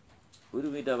ဗျာဝိရ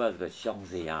မိတပါဆိုတော့ရှောင်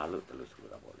စရာလို့တလို့ဆို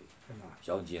တာပေါ့လေ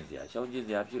ရှောင်ကျင်စရာ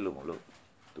ဖြစ်လို့မလို့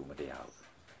तू မတရားဘူး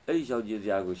အဲ့ဒီရှောင်ကျင်စ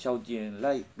ရာကိုရှောင်ကျင်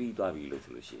လိုက်ပြီးသွားပြီလို့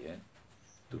ဆိုလို့ရှိရင်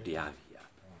तू တရားပြီဗျာ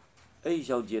အဲ့ဒီ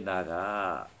ရှောင်ကျင်တာက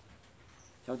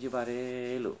ရှောင်ကျင်ပါတ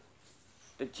ယ်လို့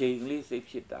တစ်ချိန်လေးစိတ်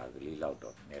ဖြစ်တာကလေးလောက်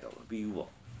တော့နေတော့မပြီးဘူး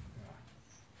ပေါ့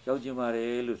ရှောင်ကျင်ပါတ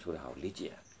ယ်လို့ဆိုတာကိုလေ့ကျ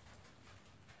င့်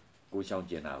ကိုရှောင်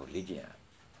ကျင်တာကိုလေ့ကျင့်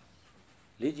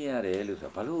ရတယ်လို့ဆို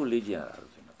တာဘာလို့လေ့ကျင့်ရတာ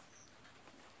လို့ဆိုတော့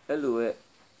အဲ့လိုပဲ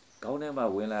ခေါင်းထဲမှာ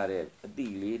ဝင်လာတဲ့အတိ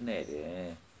လေးနဲ့တယ်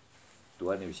သူ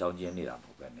ကနေရှောင်ကျင်နေတာမ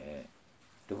ဟုတ်ပဲနဲ့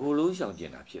တကူလုံးရှောင်ကျ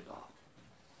င်တာဖြစ်သွား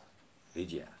လေ့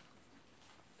ကျင့်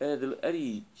အဲ့ဒီ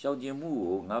ရှောင်ကျင်မှု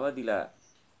ကိုငါးပါးသီလ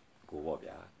ကိုပေါ့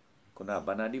ဗျာခုန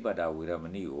ပါဏာတိပါဒဝေရမ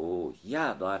ဏိကိုရ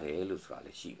သွားတယ်လို့ဆိုတာလ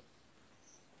ည်းရှိတယ်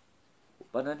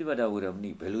ပါဏာတိပါဒဝေရမဏိ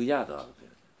ဘယ်လိုရသွားလဲ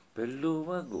ဘယ်လို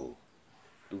မှကို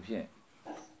သူဖြင့်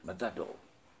မတတ်တော့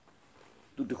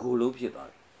သူတကူလုံးဖြစ်သွား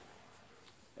တယ်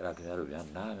အဲ့ဒါခင်ဗျားတို့ဗျာ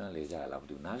နားလေကြရလားမ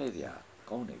သိဘူးနားလေကြ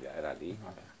ကောင်းတယ်ဗျာအဲ့ဒါလေး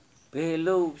ဘယ်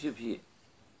လို့ဖြစ်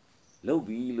လုပ်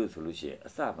ပြီးလို့ဆိုလို့ရှိရင်အ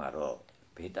စမှာတော့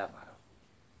ဘေးတက်မှာတော့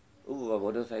ဥပမာ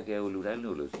မော်တော်ဆိုင်ကယ်ကိုလူတိုင်း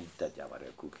လို့စီးတက်ကြပါတ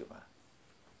ယ်အခုခေတ်မှာ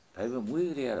ဒါပေမဲ့မွေး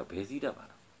ကလေးကတော့ဘယ်စီးတက်မှာ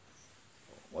တော့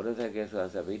မော်တော်ဆိုင်ကယ်ဆိုတာ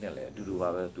စပိတ်နဲ့လည်းအတူတူပါ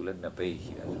ပဲသူလည်းနှစ်ပိတ်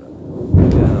ရှိတာဆိုတော့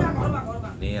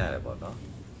နင်းရတယ်ပေါ့နော်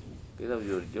ဒီလို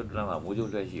မျိုးကျွတ်တလားမှာမိုးကြိုး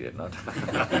လွှဲရှိတယ်နော်ဒီ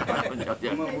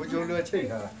မှာမိုးကြိုးလွှဲချိန်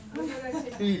ထားတာ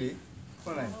ပြီးလေဟု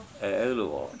တ်လားအဲ့လို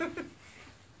ပေါ့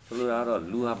ဆိုလိုတာတော့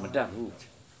လူဟာမတတ်ဘူး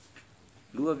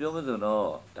လူကပြောမစံတော့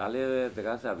ဒါလည်းပဲစ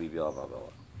ကားဆက်ပြီးပြောပါပေါ့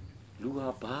လူဟာ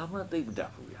ဘာမှသိမတ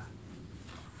တ်ဘူးဗျာ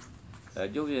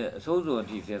ကျုပ်ရဲ့အစိုးစုံအ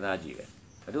ထိစဉ်းစားကြည့်တယ်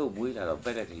အတို့မွေးလာတော့ပ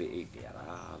က်ကက်ကလေးအိတ်တယ်ရတာ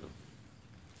လို့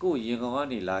ကိုရင်ကောင်က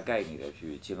နေလာကြိုက်နေတယ်ဖြ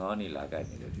စ်ချင်းကောင်ကနေလာကြိုက်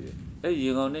နေတယ်ဖြစ်အဲ့ရ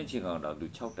င်ကောင်နဲ့ချင်းကောင်တော့သူ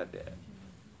6တက်တယ်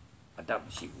အတက်မ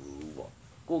ရှိဘူးပေါ့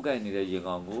ကိုကြိုက်နေတဲ့ရင်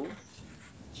ကောင်ကို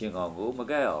ချင်းကောင်ကိုမ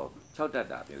ကြိုက်အောင်6တက်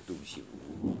တာမျိုးသူမရှိဘူး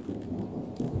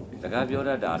စကားပြောတ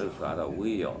တ်တာလို့ဆိုတာတော့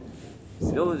ဝေးရော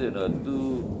ပြောလို့ဆိုတော့သူ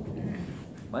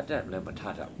မတ်တက်လည်းမထ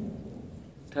တာ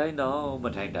ထိုင်တော့မ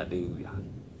ထိုင်တတ်သေးဘူးဗျာ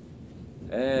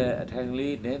အထိုင်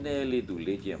လေးနည်းနည်းလေးသူ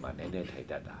လေ့ကျင့်မှနည်းနည်းထိုင်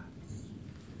တတ်တာ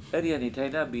အဲ့ဒီကနေထို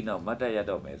င်တတ်ပြီးတော့မတ်တက်ရ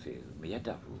တော့မယ်ဆိုမရတ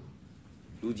တ်ဘူး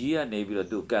လူကြီးကနေပြီးတော့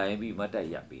သူကန်ပြီးမတ်တက်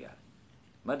ရပေးရတယ်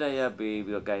မတ်တက်ရပေး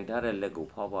ပြီးတော့ကန်ထားတဲ့လက်ကို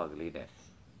ဖောက်ဖောက်ကလေးနဲ့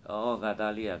ငါ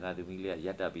သားလေးကငါသမီးလေးကရ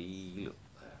တတ်ပြီလို့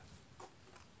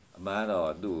အမှန်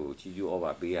တော့သူ့ကိုချီကျူးဩ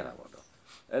ဘာပေးရတာပေါ့တော့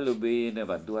အဲ့လိုပေးနေ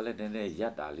ပါသူကလည်းနည်းနည်းရ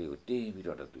က်တာလေးကိုတင်းပြီး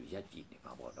တော့သူရက်ကြည့်နေ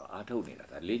မှာပေါ့တော့အားထုတ်နေတာ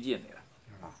ဒါလေ့ကျင့်နေတာ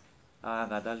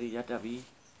ငါသားလေးရတတ်ပြီ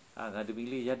ငါသမီး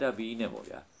လေးရတတ်ပြီနဲ့ပေါ့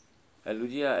ဗျာလူ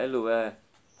ကြီးကအဲ့လိုပဲ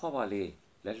ဖောက်ပါလေး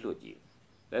လက်လွတ်ကြ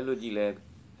ည့်လဲ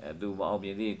သူမအောင်မြ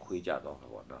င်သေးခွေကြတော့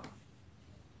ပေါ့နော်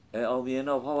အောင်မြင်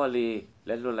တော့ဖောက်ပါလေးလ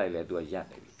က်လွတ်လိုက်လဲသူကရက်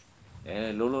နေပြီ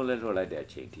လုံးလုံးလက်လွတ်လိုက်တဲ့အ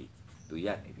ချိန်ထိသူရ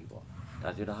က်နေပြီပေါ့ဒါ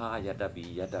ဆိုတော့ရတတ်ပြီ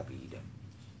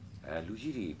တဲ့လူ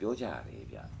ကြီးတွေပြောကြရတယ်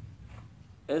ဗျ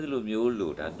အဲ့လိုမျိုး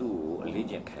လို့ဒါသူ့ကိုအလေး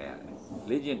ကျင့်ခိုင်းရတယ်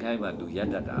လေ့ကျင့်ခိုင်းမှသူရက်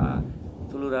တတ်တာ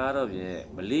ဆိုလိုတာကတော့ဖြင့်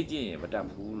မလေ့ကျင့်ရင်မတတ်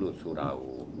ဘူးလို့ဆိုတာ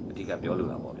ကိုအဓိကပြောလို့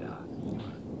တာပေါ့ဗျာ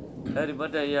အဲ့ဒီမ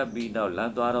တ်တက်ရပြီးတော့လ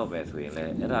မ်းသွားတော့မယ်ဆိုရင်လ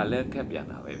ည်းအဲ့ဒါလည်းခက်ပြန်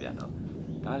တာပဲဗျာနော်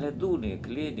ဒါလည်းသူ့အနေက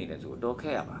လေးအနေနဲ့ဆိုတော့ခ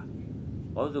က်ရပါ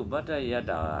ဘာလို့ဆိုမတ်တက်ရ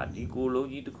တာဒီကိုလုံး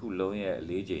ကြီးတစ်ခုလုံးရဲ့အ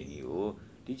လေးချိန်ကြီးကို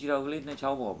ဒီခြေထောက်ကလေးနှစ်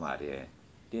ချောင်းပေါ်မှာတ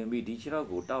င်ပြီးဒီခြေထောက်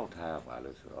ကိုတောက်ထားရပါ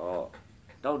လို့ဆိုတော့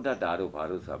တောက်တတ်တာတို့ဘာ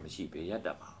လို့ဆိုတာမရှိဘဲရတ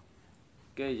တ်ပါ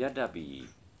ကဲရတတ်ပြီ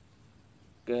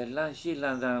ကဲလှမ်းရှေ့လှ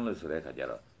မ်းစမ်းလို့ဆိုတဲ့အခါကျ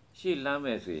တော့ရှေ့လှမ်းမ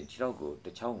ယ်ဆိုရင်ခြေထောက်ကိုတ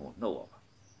စ်ချောင်းကိုနှုတ်ရပါ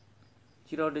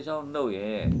ခြေထောက်တစ်ချောင်းနှုတ်ရ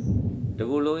င်တ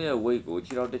ကူလုံးရဲ့ weight ကို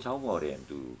ခြေထောက်တစ်ချောင်းပေါ်တင်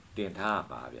သူတင်ထား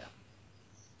ပါဗျ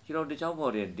ခြေထောက်တစ်ချောင်း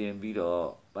ပေါ်တင်ပြီးတော့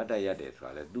ဗတ်တက်ရတယ်ဆို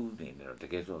တာလေသူ့အနေနဲ့တော့တ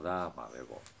ကယ်စွန့်စားမှာပဲ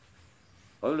ပေါ့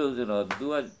ဘာလို့လဲဆိုတော့ तू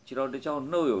ကခြေထောက်တစ်ချောင်း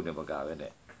နှုတ်ရုံနဲ့မကပဲ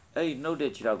နဲ့အဲ့ဒီနှုတ်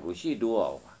တဲ့ခြေထောက်ကိုရှေ့တိုး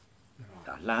အောင်ပါ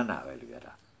ဒါလှမ်းတာပဲလူရ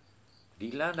တာဒီ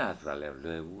လှမ်းတာဆိုတာလေ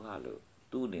လွယ်ဘူးဟာလို့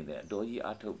သူ့အနေနဲ့အတော်ကြီး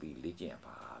အားထုတ်ပြီးလေ့ကျင့်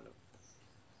ပါလို့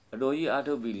အတော်ကြီးအား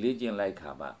ထုတ်ပြီးလေ့ကျင့်လိုက်ခါ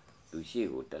မှသူရှေ့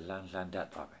ကိုတလှမ်းတတ်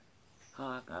သွားပဲ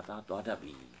ငါသားသွားတတ်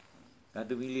ပြီငါ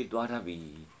သမီးလေးသွားတတ်ပြီ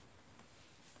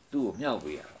သူ့ကိုမြောက်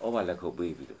ပေးရဩဘာလက်ခုပ်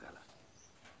ပေးပြီးတော့ခါလာ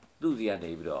သူ့စီက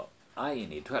နေပြီးတော့အာရင်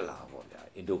တွေထွက်လာပေါ့ဗျာ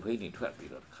အင်ဒိုဖိန်းတွေထွက်ပြီး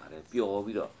တော့ခါတယ်ပျော်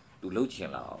ပြီးတော့သူလှုပ်ချင်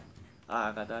လာအောင်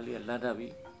ငါသားလေးကလှမ်းတတ်ပြီ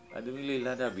ငါသမီးလေးလှ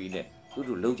မ်းတတ်ပြီနဲ့သူ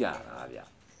တို့လှုပ်ကြတာဗျာ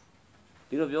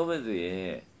ဒီလိုပြောမယ်ဆိုရ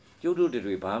င်ကျုပ်တို့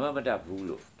တွေဘာမှမတတ်ဘူး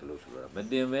လို့ဒီလိုဆိုတော့မ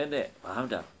တင်မဲနဲ့ဘာမှမ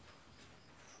တတ်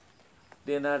တ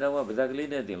င်တာတော့ဗဇက်ကလေး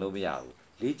နဲ့တင်လို့မရဘူး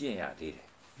လေ့ကျင့်ရသေးတယ်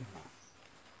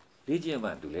လေ့ကျင့်မှ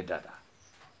သူလည်းတတ်တာ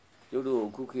ကျုပ်တို့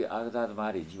အခုခေတ်အားကစားသ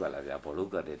မားတွေကြီးပါလားဗျာဘော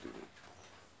လုံးကတဲ့သူတွေ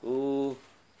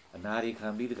အနာရီခံ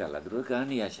ပြီးတကလားသူတို့ကန်း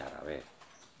နေရရှာတာပဲ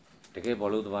တကယ်ဘော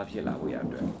လုံးသမားဖြစ်လာဖို့ရအ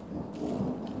တွက်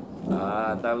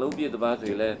တာလုံးပြစ်သမားဆို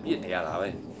ရင်လည်းပြစ်နေရတာပဲ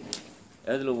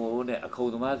အဲ့ဒါလိုမဟုတ်နဲ့အခုံ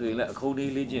သမားဆိုရင်လည်းအခုံ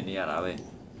လေးလေ့ကျင့်နေရတာပဲ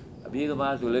အပြေးသ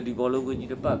မားဆိုလည်းဒီဘောလုံးကို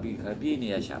ကြီးတပတ်ပြီးခါပြေးနေ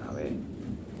ရရှာတာပဲ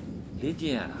လေ့ကျ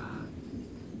င့်ရတာ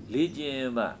လေ့ကျင့်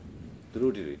မှသူ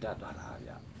တို့တွေတတ်သွားတာဗျ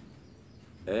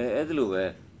အဲ့ဒါလိုပဲ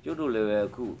ကျုပ်တို့လည်းပဲအ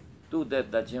ခုသူ့သက်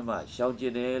တချင်းမှရှောင်ကျ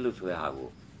င်တယ်လို့ဆိုရဟာကို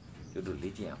ကျုပ်တို့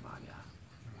လေ့ကျင့်ရပါဗျာ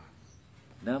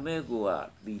နာမည်ကိုက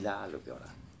သီလလို့ပြော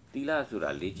တာသီလဆိုတာ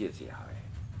လေ့ကျင့်စရာပဲ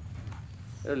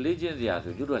အဲ့လေ့ကျင့်စရာ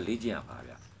ဆိုကျုပ်တို့ကလေ့ကျင့်ရပါ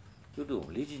ဗျာကျုပ်တို့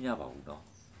လေ့ကျင့်ကြပါဘူးနော်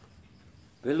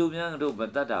ဘယ်လိုများတို့မ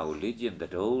တတ်တာကိုလေ့ကျင့်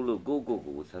တဲ့တုံးလို့ကို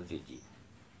ဆန်းစစ်ကြည့်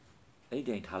အဲ့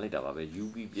တိုင်ထားလိုက်တာပါပဲယူ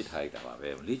ပြီးပြစ်ထားလိုက်တာပါပဲ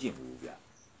လေ့ကျင့်ဘူးဗျ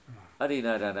အရိ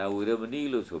နာဒါနာဝေရမဏိ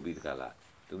လို့ဆိုပြီးတကလား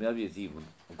သူများပြည့်စည်မ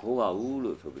ခိုးပါဘူး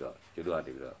လို့ဆိုပြီးတော့ကျုပ်တို့ကတ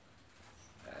ည်းပြီးတော့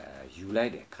ယူလို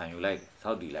က်တယ်ခံယူလိုက်တယ်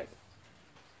စောက်တီလိုက်တယ်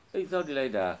အဲ့စောက်တီလို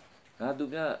က်တာငါသူ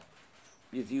များ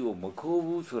ပြည့်စည်ကိုမခိုး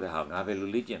ဘူးဆိုတဲ့ဟာငါပဲ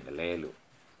လို့လေ့ကျင့်တယ်လဲလို့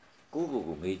ကို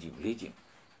မေးကြည့်လေ့ကျင့်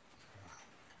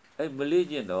အဲ့မလေ့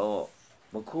ကျင့်တော့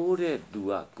မခိုးတဲ့သူ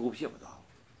ကကိုဖြစ်မသွား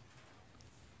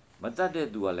ဘူးမတတ်တဲ့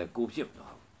သူကလည်းကိုဖြစ်မ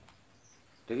သွားဘူး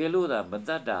တကယ်လို့သာမတ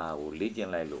တ်တာကိုလေ့ကျင့်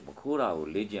လိုက်လို့မခိုးတာကို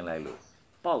လေ့ကျင့်လိုက်လို့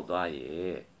ပေါက်သွား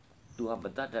ရဲ့သူကမ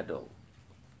တတ်တတ်တော့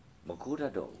မခိုးတ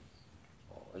တ်တော့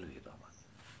အဲ့လိုဖြစ်သွားမှာ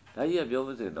ဒါကြီးကပြောမ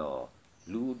စင်တော့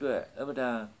လူအတွက်အမှန်တ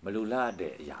န်မလိုလား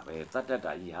တဲ့အရာပဲတတ်တတ်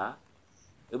တာကြီးဟာ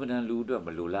အမှန်တန်လူအတွက်မ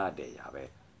လိုလားတဲ့အရာပဲ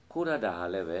ခိုးတတ်တာဟာ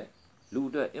လည်းပဲလူ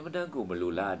အတွက်အမှန်တန်ကိုမ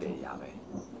လိုလားတဲ့အရာပဲ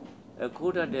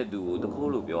ခိုးတတ်တဲ့သူကိုတ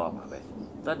ခိုးလို့ပြောရမှာပဲ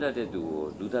တတ်တတ်တဲ့သူကို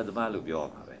လူတတ်သမားလို့ပြောရ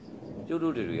မှာပဲကျုပ်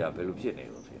တို့တွေကဘယ်လိုဖြစ်နေ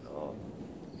လို့ဖြစ်တော့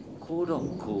ခိုးတော့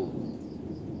ခိုး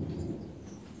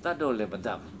တတ်တော့လည်းမတ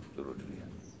တ်ဘူးကျုပ်တို့တွေက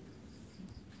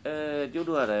ကျုပ်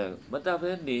တို့ကလည်းမတတ်ပဲ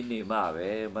နေမှပဲ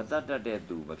မတတ်တတ်တဲ့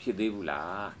သူမဖြစ်သေးဘူး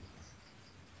လား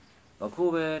မ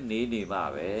ခိုးပဲနေမှာ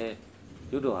ပဲ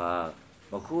ကျုပ်တို့ဟာ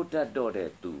မခိုးတတ်တော့တဲ့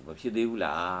သူမဖြစ်သေးဘူး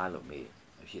လားလို့မေး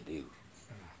မဖြစ်သေးဘူး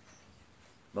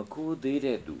မခိုးသေး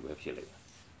တဲ့သူပဲဖြစ်လိမ့်မယ်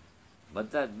မ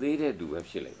တတ်သေးတဲ့သူပဲ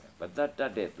ဖြစ်လိမ့်မယ်မတတ်တ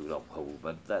တ်တဲ့သူတော့မဟုတ်ဘူးမ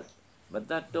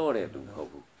တတ်တော့တဲ့သူမဟုတ်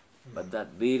ဘူးမတတ်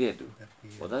သေးတဲ့သူ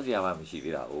ဟောတတ်ကြမှာမရှိ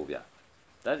သေးတာအိုးဗျ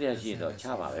တတ်ကြရှိရင်တော့ချ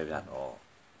ပါပဲဗျနော်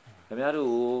ခင်ဗျား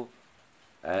တို့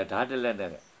ဓာတ်တလက်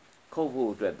နဲ့ခုတ်ဖို့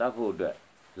အတွက်တတ်ဖို့အတွက်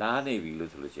လားနေပြီ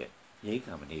လို့ဆိုလို့ရှိရင်ငြိမ်း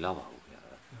ခံမနေတော့ပါဘူးဗျာ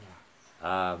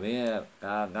မင်း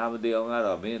ငါမသေးအောင်က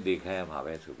တော့မင်းအသေးခံရမှာ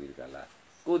ပဲဆိုပြီးကြလား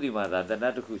ကိုယ်ဒီမှာသာတဏှ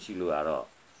တ်တစ်ခုရှိလို့ကတော့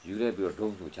ယူလိုက်ပြီးတော့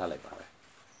ဒုံးဆိုချလိုက်ပါပဲ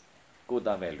ကိုယ်တ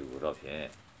တ်မဲ့လူတော့ဖြင့်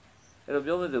အဲ့တော့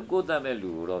ပြောမယ်ဆိုကိုယ်တတ်မဲ့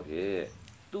လူတော့ဖြင့်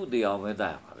သူ့သေးအောင်ပဲတ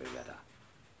တ်ရမှာပဲဗျာဒါ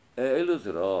အဲ့လို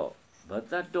ဆိုတော့မ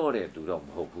တတ်တော့တဲ့သူတော့မ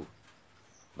ဟုတ်ဘူး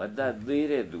မတတ်သေး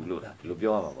တဲ့သူလို့ဒါဒီလို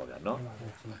ပြောရမှာပေါ့ဗျာနော်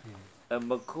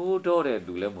မခိုးတော့တဲ့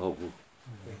သူလည်းမဟုတ်ဘူး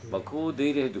မခိုး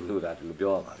သေးတဲ့သူလို့ဒါဒီလို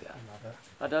ပြောရမှာဗျာ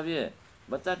ဒါဖြင့်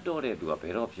မတတ်တော့တဲ့သူကဘ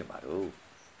ယ်တော့ဖြစ်မှာတော့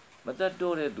မတတ်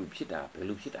တော့တဲ့သူဖြစ်တာဘယ်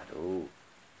လိုဖြစ်တာတော့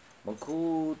မ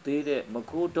ခိုးသေးတဲ့မ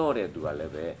ခိုးတော့တဲ့သူကလ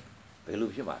ည်းပဲဘယ်လို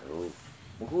ဖြစ်မှာတော့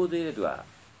မခိုးသေးတဲ့သူက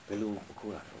ဘယ်လိုမ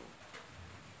ခိုးတာတော့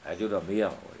ကျတော့မေးရ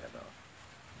မှာပေါ့ဗျာနော်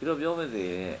ဒီတော့ပြောမယ်ဆို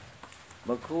ရင်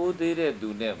မခိုးသေးတဲ့သူ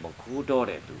နဲ့မခိုးတော့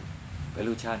တဲ့သူဘယ်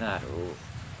လိုခြားနာတော့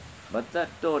မတတ်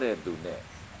တော့တဲ့သူနဲ့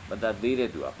မတတ်သေးတဲ့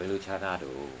သူကဘယ်လိုခြားနာ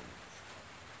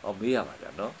တော့မေးရမှာ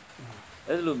ဗျာနော်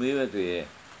အဲ့ဒါလိုမေးမဲ့ဆိုရင်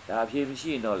ဒါအဖြေမရှိ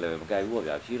ရင်တော့လည်းမကြိုက်ဘူးပေါ့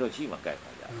ဗျာဖြေတော့ရှိမှကြိုက်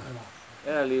ပါဗျာ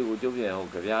အဲ့ဒါလေးကိုကျုပ်ပြန်ဟု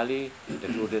တ်ကြပြားလေးတ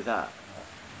ချို့တစ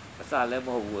အစလည်းမ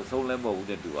ဟုတ်ဘူးအဆုံးလည်းမဟုတ်ဘူး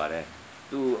တဲ့တူပါတယ်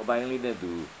သူ့အပိုင်းလေးနဲ့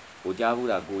သူကိုကြားဘူး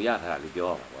တာကိုရထားတာလေးပြော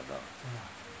ရမှာပေါ့တော့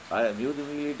ဒါလည်းအမျိုးသ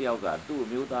မီးလေးတယောက်ကသူ့အ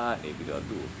မျိုးသားကနေပြီးတော့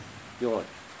သူ့ပြော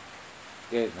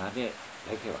တယ်ကဲငါနဲ့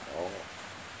လိုက်ခဲ့ပါတော့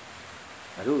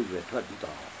ငါတို့ရွယ်ထွက်ပြီး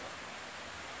တော့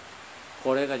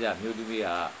ခေါ်တဲ့ကကြမျိုးသမီးက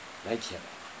လိုက်ချင်တ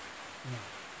ယ်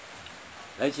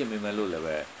လိုက်ချင်မိမယ်လို့လည်း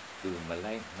ပဲသူမ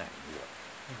လိုက်နိုင်ဘူးပေါ့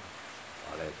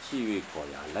ဟာလေချီ၍ခေါ်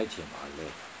ရလိုက်ချင်ပါလေ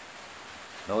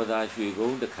နောသာရွှေကု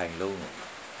န်းတစ်ခိုင်လုံး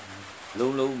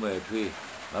လုံးမဲ့ထွေး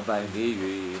မပိုင်သေး၍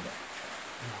တဲ့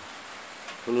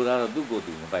ဆိုလိုတာတော့သူ့ကိုယ်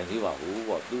သူမပိုင်သေးပါဘူး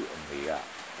ပေါ့သူ့အမေက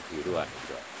အဖေတို့ကနေပြီး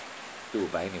တော့သူ့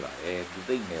ပိုင်းနေပါတယ်သူ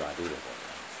သိမ့်နေပါသေးတယ်ပေါ့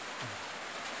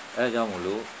အဲဒါကြောင့်မ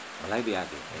လို့မလိုက်ပြရ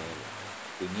ခင်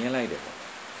သူညင်းလိုက်တယ်ပေါ့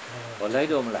ဟောလိုက်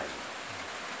တော့မလိုက်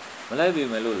ပြီ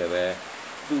မယ်လို့လည်းပဲ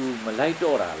သူမလိုက်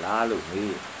တော့တာလားလို့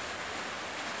မေး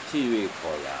ချီ၍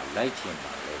ခေါ်ရလိုက်ချင်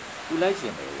ပါလေသူလိုက်ချ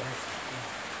င်တယ်ဗျ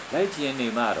လိုက်ချင်နေ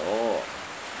မှတော့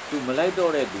သူမလိုက်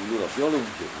တော့တဲ့သူလို့တော့ပြောလို့မ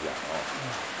ဖြစ်ဘူးဗျ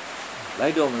လို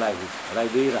က်တော့မလိုက်ဘူးမလို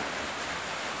က်သေးတာ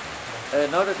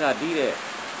နောက်တစ်ခါတီးတဲ့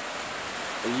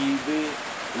အည်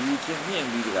ချင်းမြင့်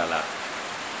ပြီးတကလား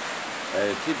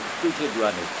သူ့ချစ်သူက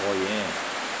နေခေါ်ရင်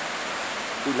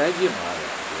သူလိုက်ပြမှာလေ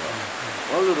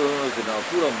ဘာလို့တော့ကျွန်တော်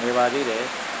ခုတော့ငယ်ပါသေးတယ်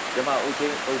ကျမအုပ်ထိ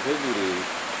န်းသူတွေ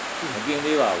မกิน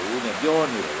သေးပါဘူးနဲ့ပြော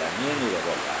နေတယ်ဗျာညင်းနေတယ်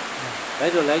ပေါ့ဗျာလို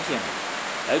က်တော့လိုက်ချင်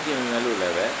မယ်လို့လ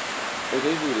ည်းပဲအုပ်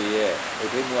ထိန်းသူတွေရဲ့အု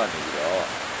ပ်ထိန်းမှုကနေပြီးတော့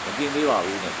မกินသေးပါ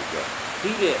ဘူးနဲ့သူပြော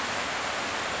ပြီးတဲ့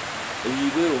အ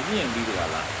ည်ကိုမြင့်ပြီးတက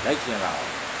လားလိုက်ချင်လာအော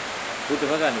င်သူတစ်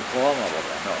ဖက်ကနေခေါ်မှာပေါ့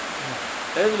ဗျာနော်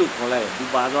အဲ့လိုခေါ်လိုက်ရင်သူ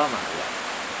ပါသွားမှာဗျာ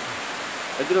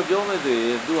အဲ့ဒါပြောမယ်ဆိုရ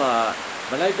င်သူဟာ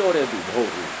မလိုက်တော့တဲ့သူမဟု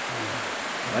တ်ဘူး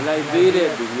မလိုက်သေးတဲ့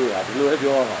သူလို့ဟာဒီလိုပဲ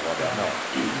ပြောရမှာပေါ့ဗျာနော်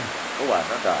ဟုတ်ပါ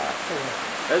တတ်တာ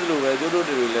အဲ့လိုပဲကျတို့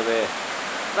တွေလည်းပဲ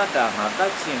တတ်တာမှာတ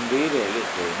တ်ချင်သေးတယ်လို့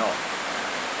ဆိုရင်တော့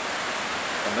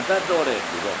မတတ်တော့တဲ့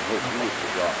သူတော့မဟုတ်ဘူးလို့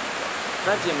ဆိုတော့တ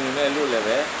တ်ချင်မိမဲ့လို့လည်း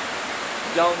ပဲအ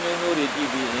ကြောင်းမျိုးတွေကြည့်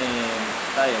ပြီး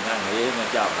တတ်ရင်ကငရေမ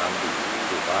ကြမှာမသိဘူး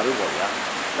လို့ဘာလို့ပေါ့ဗျာ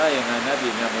တတ်ရင်ကနတ်ပြ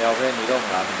ည်များမရောက်ပဲနေတော့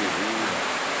မှမသိဘူး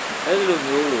အဲ့လို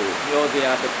မျိုးလို့မျောစ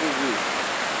ရာတစ်ခုခု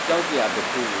ကြောက်စရာတစ်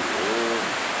ခုခု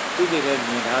ကိုသူတွေလည်း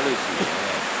မြင်ထားလို့ရှိရ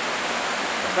င်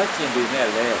တတ်ချင်ပေမဲ့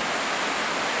လည်း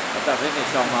မတတ်ဘဲနဲ့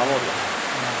ရှောင်မှာပေါ့ဗျာ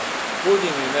ကိုကျ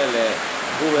င်ပေမဲ့လည်း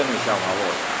ကိုပဲနဲ့ရှောင်မှာ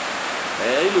ပေါ့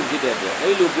အဲ့လိုဖြစ်တဲ့အတွက်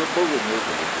အဲ့လိုပုံစံမျိုး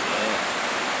ဆိုလို့ရှိရင်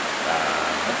ဒါ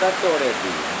မတတ်တော့တဲ့သူ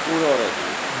ကိုတော့တဲ့သူ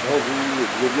မဟုတ်ဘူး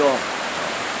လို့ပြော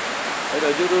အဲ့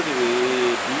တော့ကျတို့ဒီ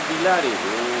ဒီလာတွေ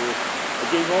ကိုအ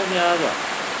ကျဉ်းပေါင်းများစွာ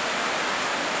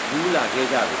ဘူးလာခဲ့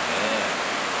ကြပြီနဲ့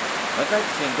မတတ်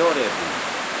ချင်တော့တဲ့သူ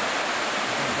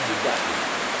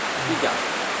ကြည့်ကြ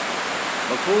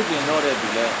မခိုးကျင်တော့တဲ့သူ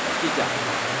လည်းကြည့်ကြ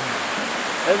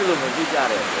အဲ့လိုမကြည့်ကြ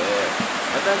တဲ့အတွက်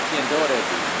မတတ်ကျင်တော့တဲ့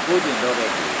သူကိုးကျင်တော့တဲ့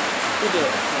သူဖြစ်တဲ့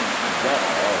အဆင့်ရောက်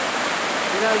အောင်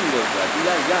ဒီလားယူလို့ဆိုတာဒီ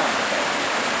လားရမှာ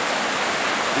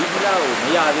ဒီလားကိုမ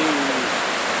ရသေးဘူး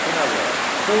ခဏတော့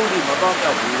သုံးဒီမပေါက်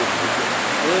တော့ဘူးလို့ပြောတယ်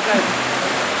ဝေကိုက်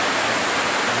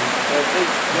သိ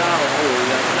ရအောင်ဟို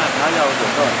ရခဏထားရအောင်ဆို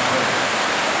တော့